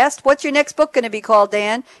 all the best. What's your next book going to be called,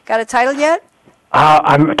 Dan? Got a title yet?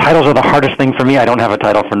 Titles are the hardest thing for me. I don't have a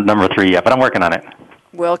title for number 3 yet, but I'm working on it.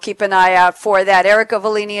 We'll keep an eye out for that. Erica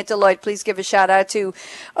Volini at Deloitte, please give a shout out to,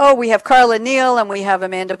 we have Carla Neal and we have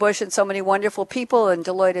Amanda Bush and so many wonderful people. And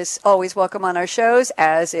Deloitte is always welcome on our shows,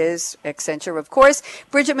 as is Accenture, of course.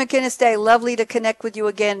 Brigette McInnis-Day, lovely to connect with you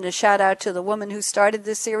again. And a shout out to the woman who started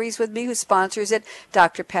this series with me, who sponsors it,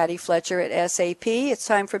 Dr. Patty Fletcher at SAP. It's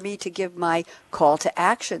time for me to give my call to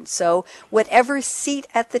action. So whatever seat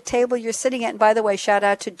at the table you're sitting at, and by the way, shout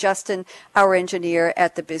out to Justin, our engineer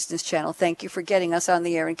at the Business Channel. Thank you for getting us on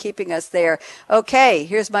the air and keeping us there. Okay,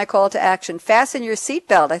 here's my call to action. Fasten your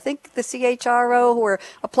seatbelt. I think the CHRO who are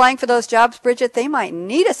applying for those jobs, Brigette, they might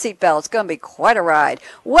need a seatbelt. It's going to be quite a ride.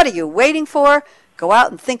 What are you waiting for? Go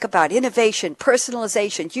out and think about innovation,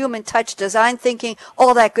 personalization, human touch, design thinking,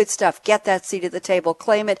 all that good stuff. Get that seat at the table,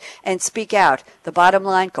 claim it, and speak out. The bottom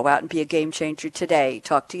line, go out and be a game changer today.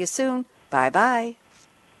 Talk to you soon. Bye-bye.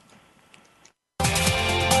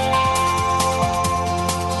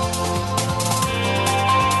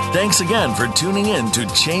 Thanks again for tuning in to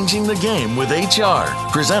Changing the Game with HR,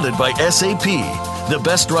 presented by SAP. The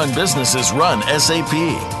best-run businesses run SAP.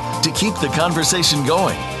 To keep the conversation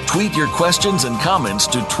going, tweet your questions and comments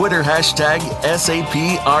to Twitter #SAPRADIO.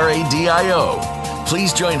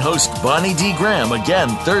 Please join host Bonnie D. Graham again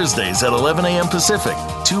Thursdays at 11 a.m. Pacific,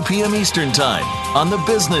 2 p.m. Eastern Time on the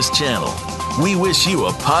Business Channel. We wish you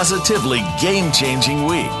a positively game-changing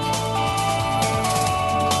week.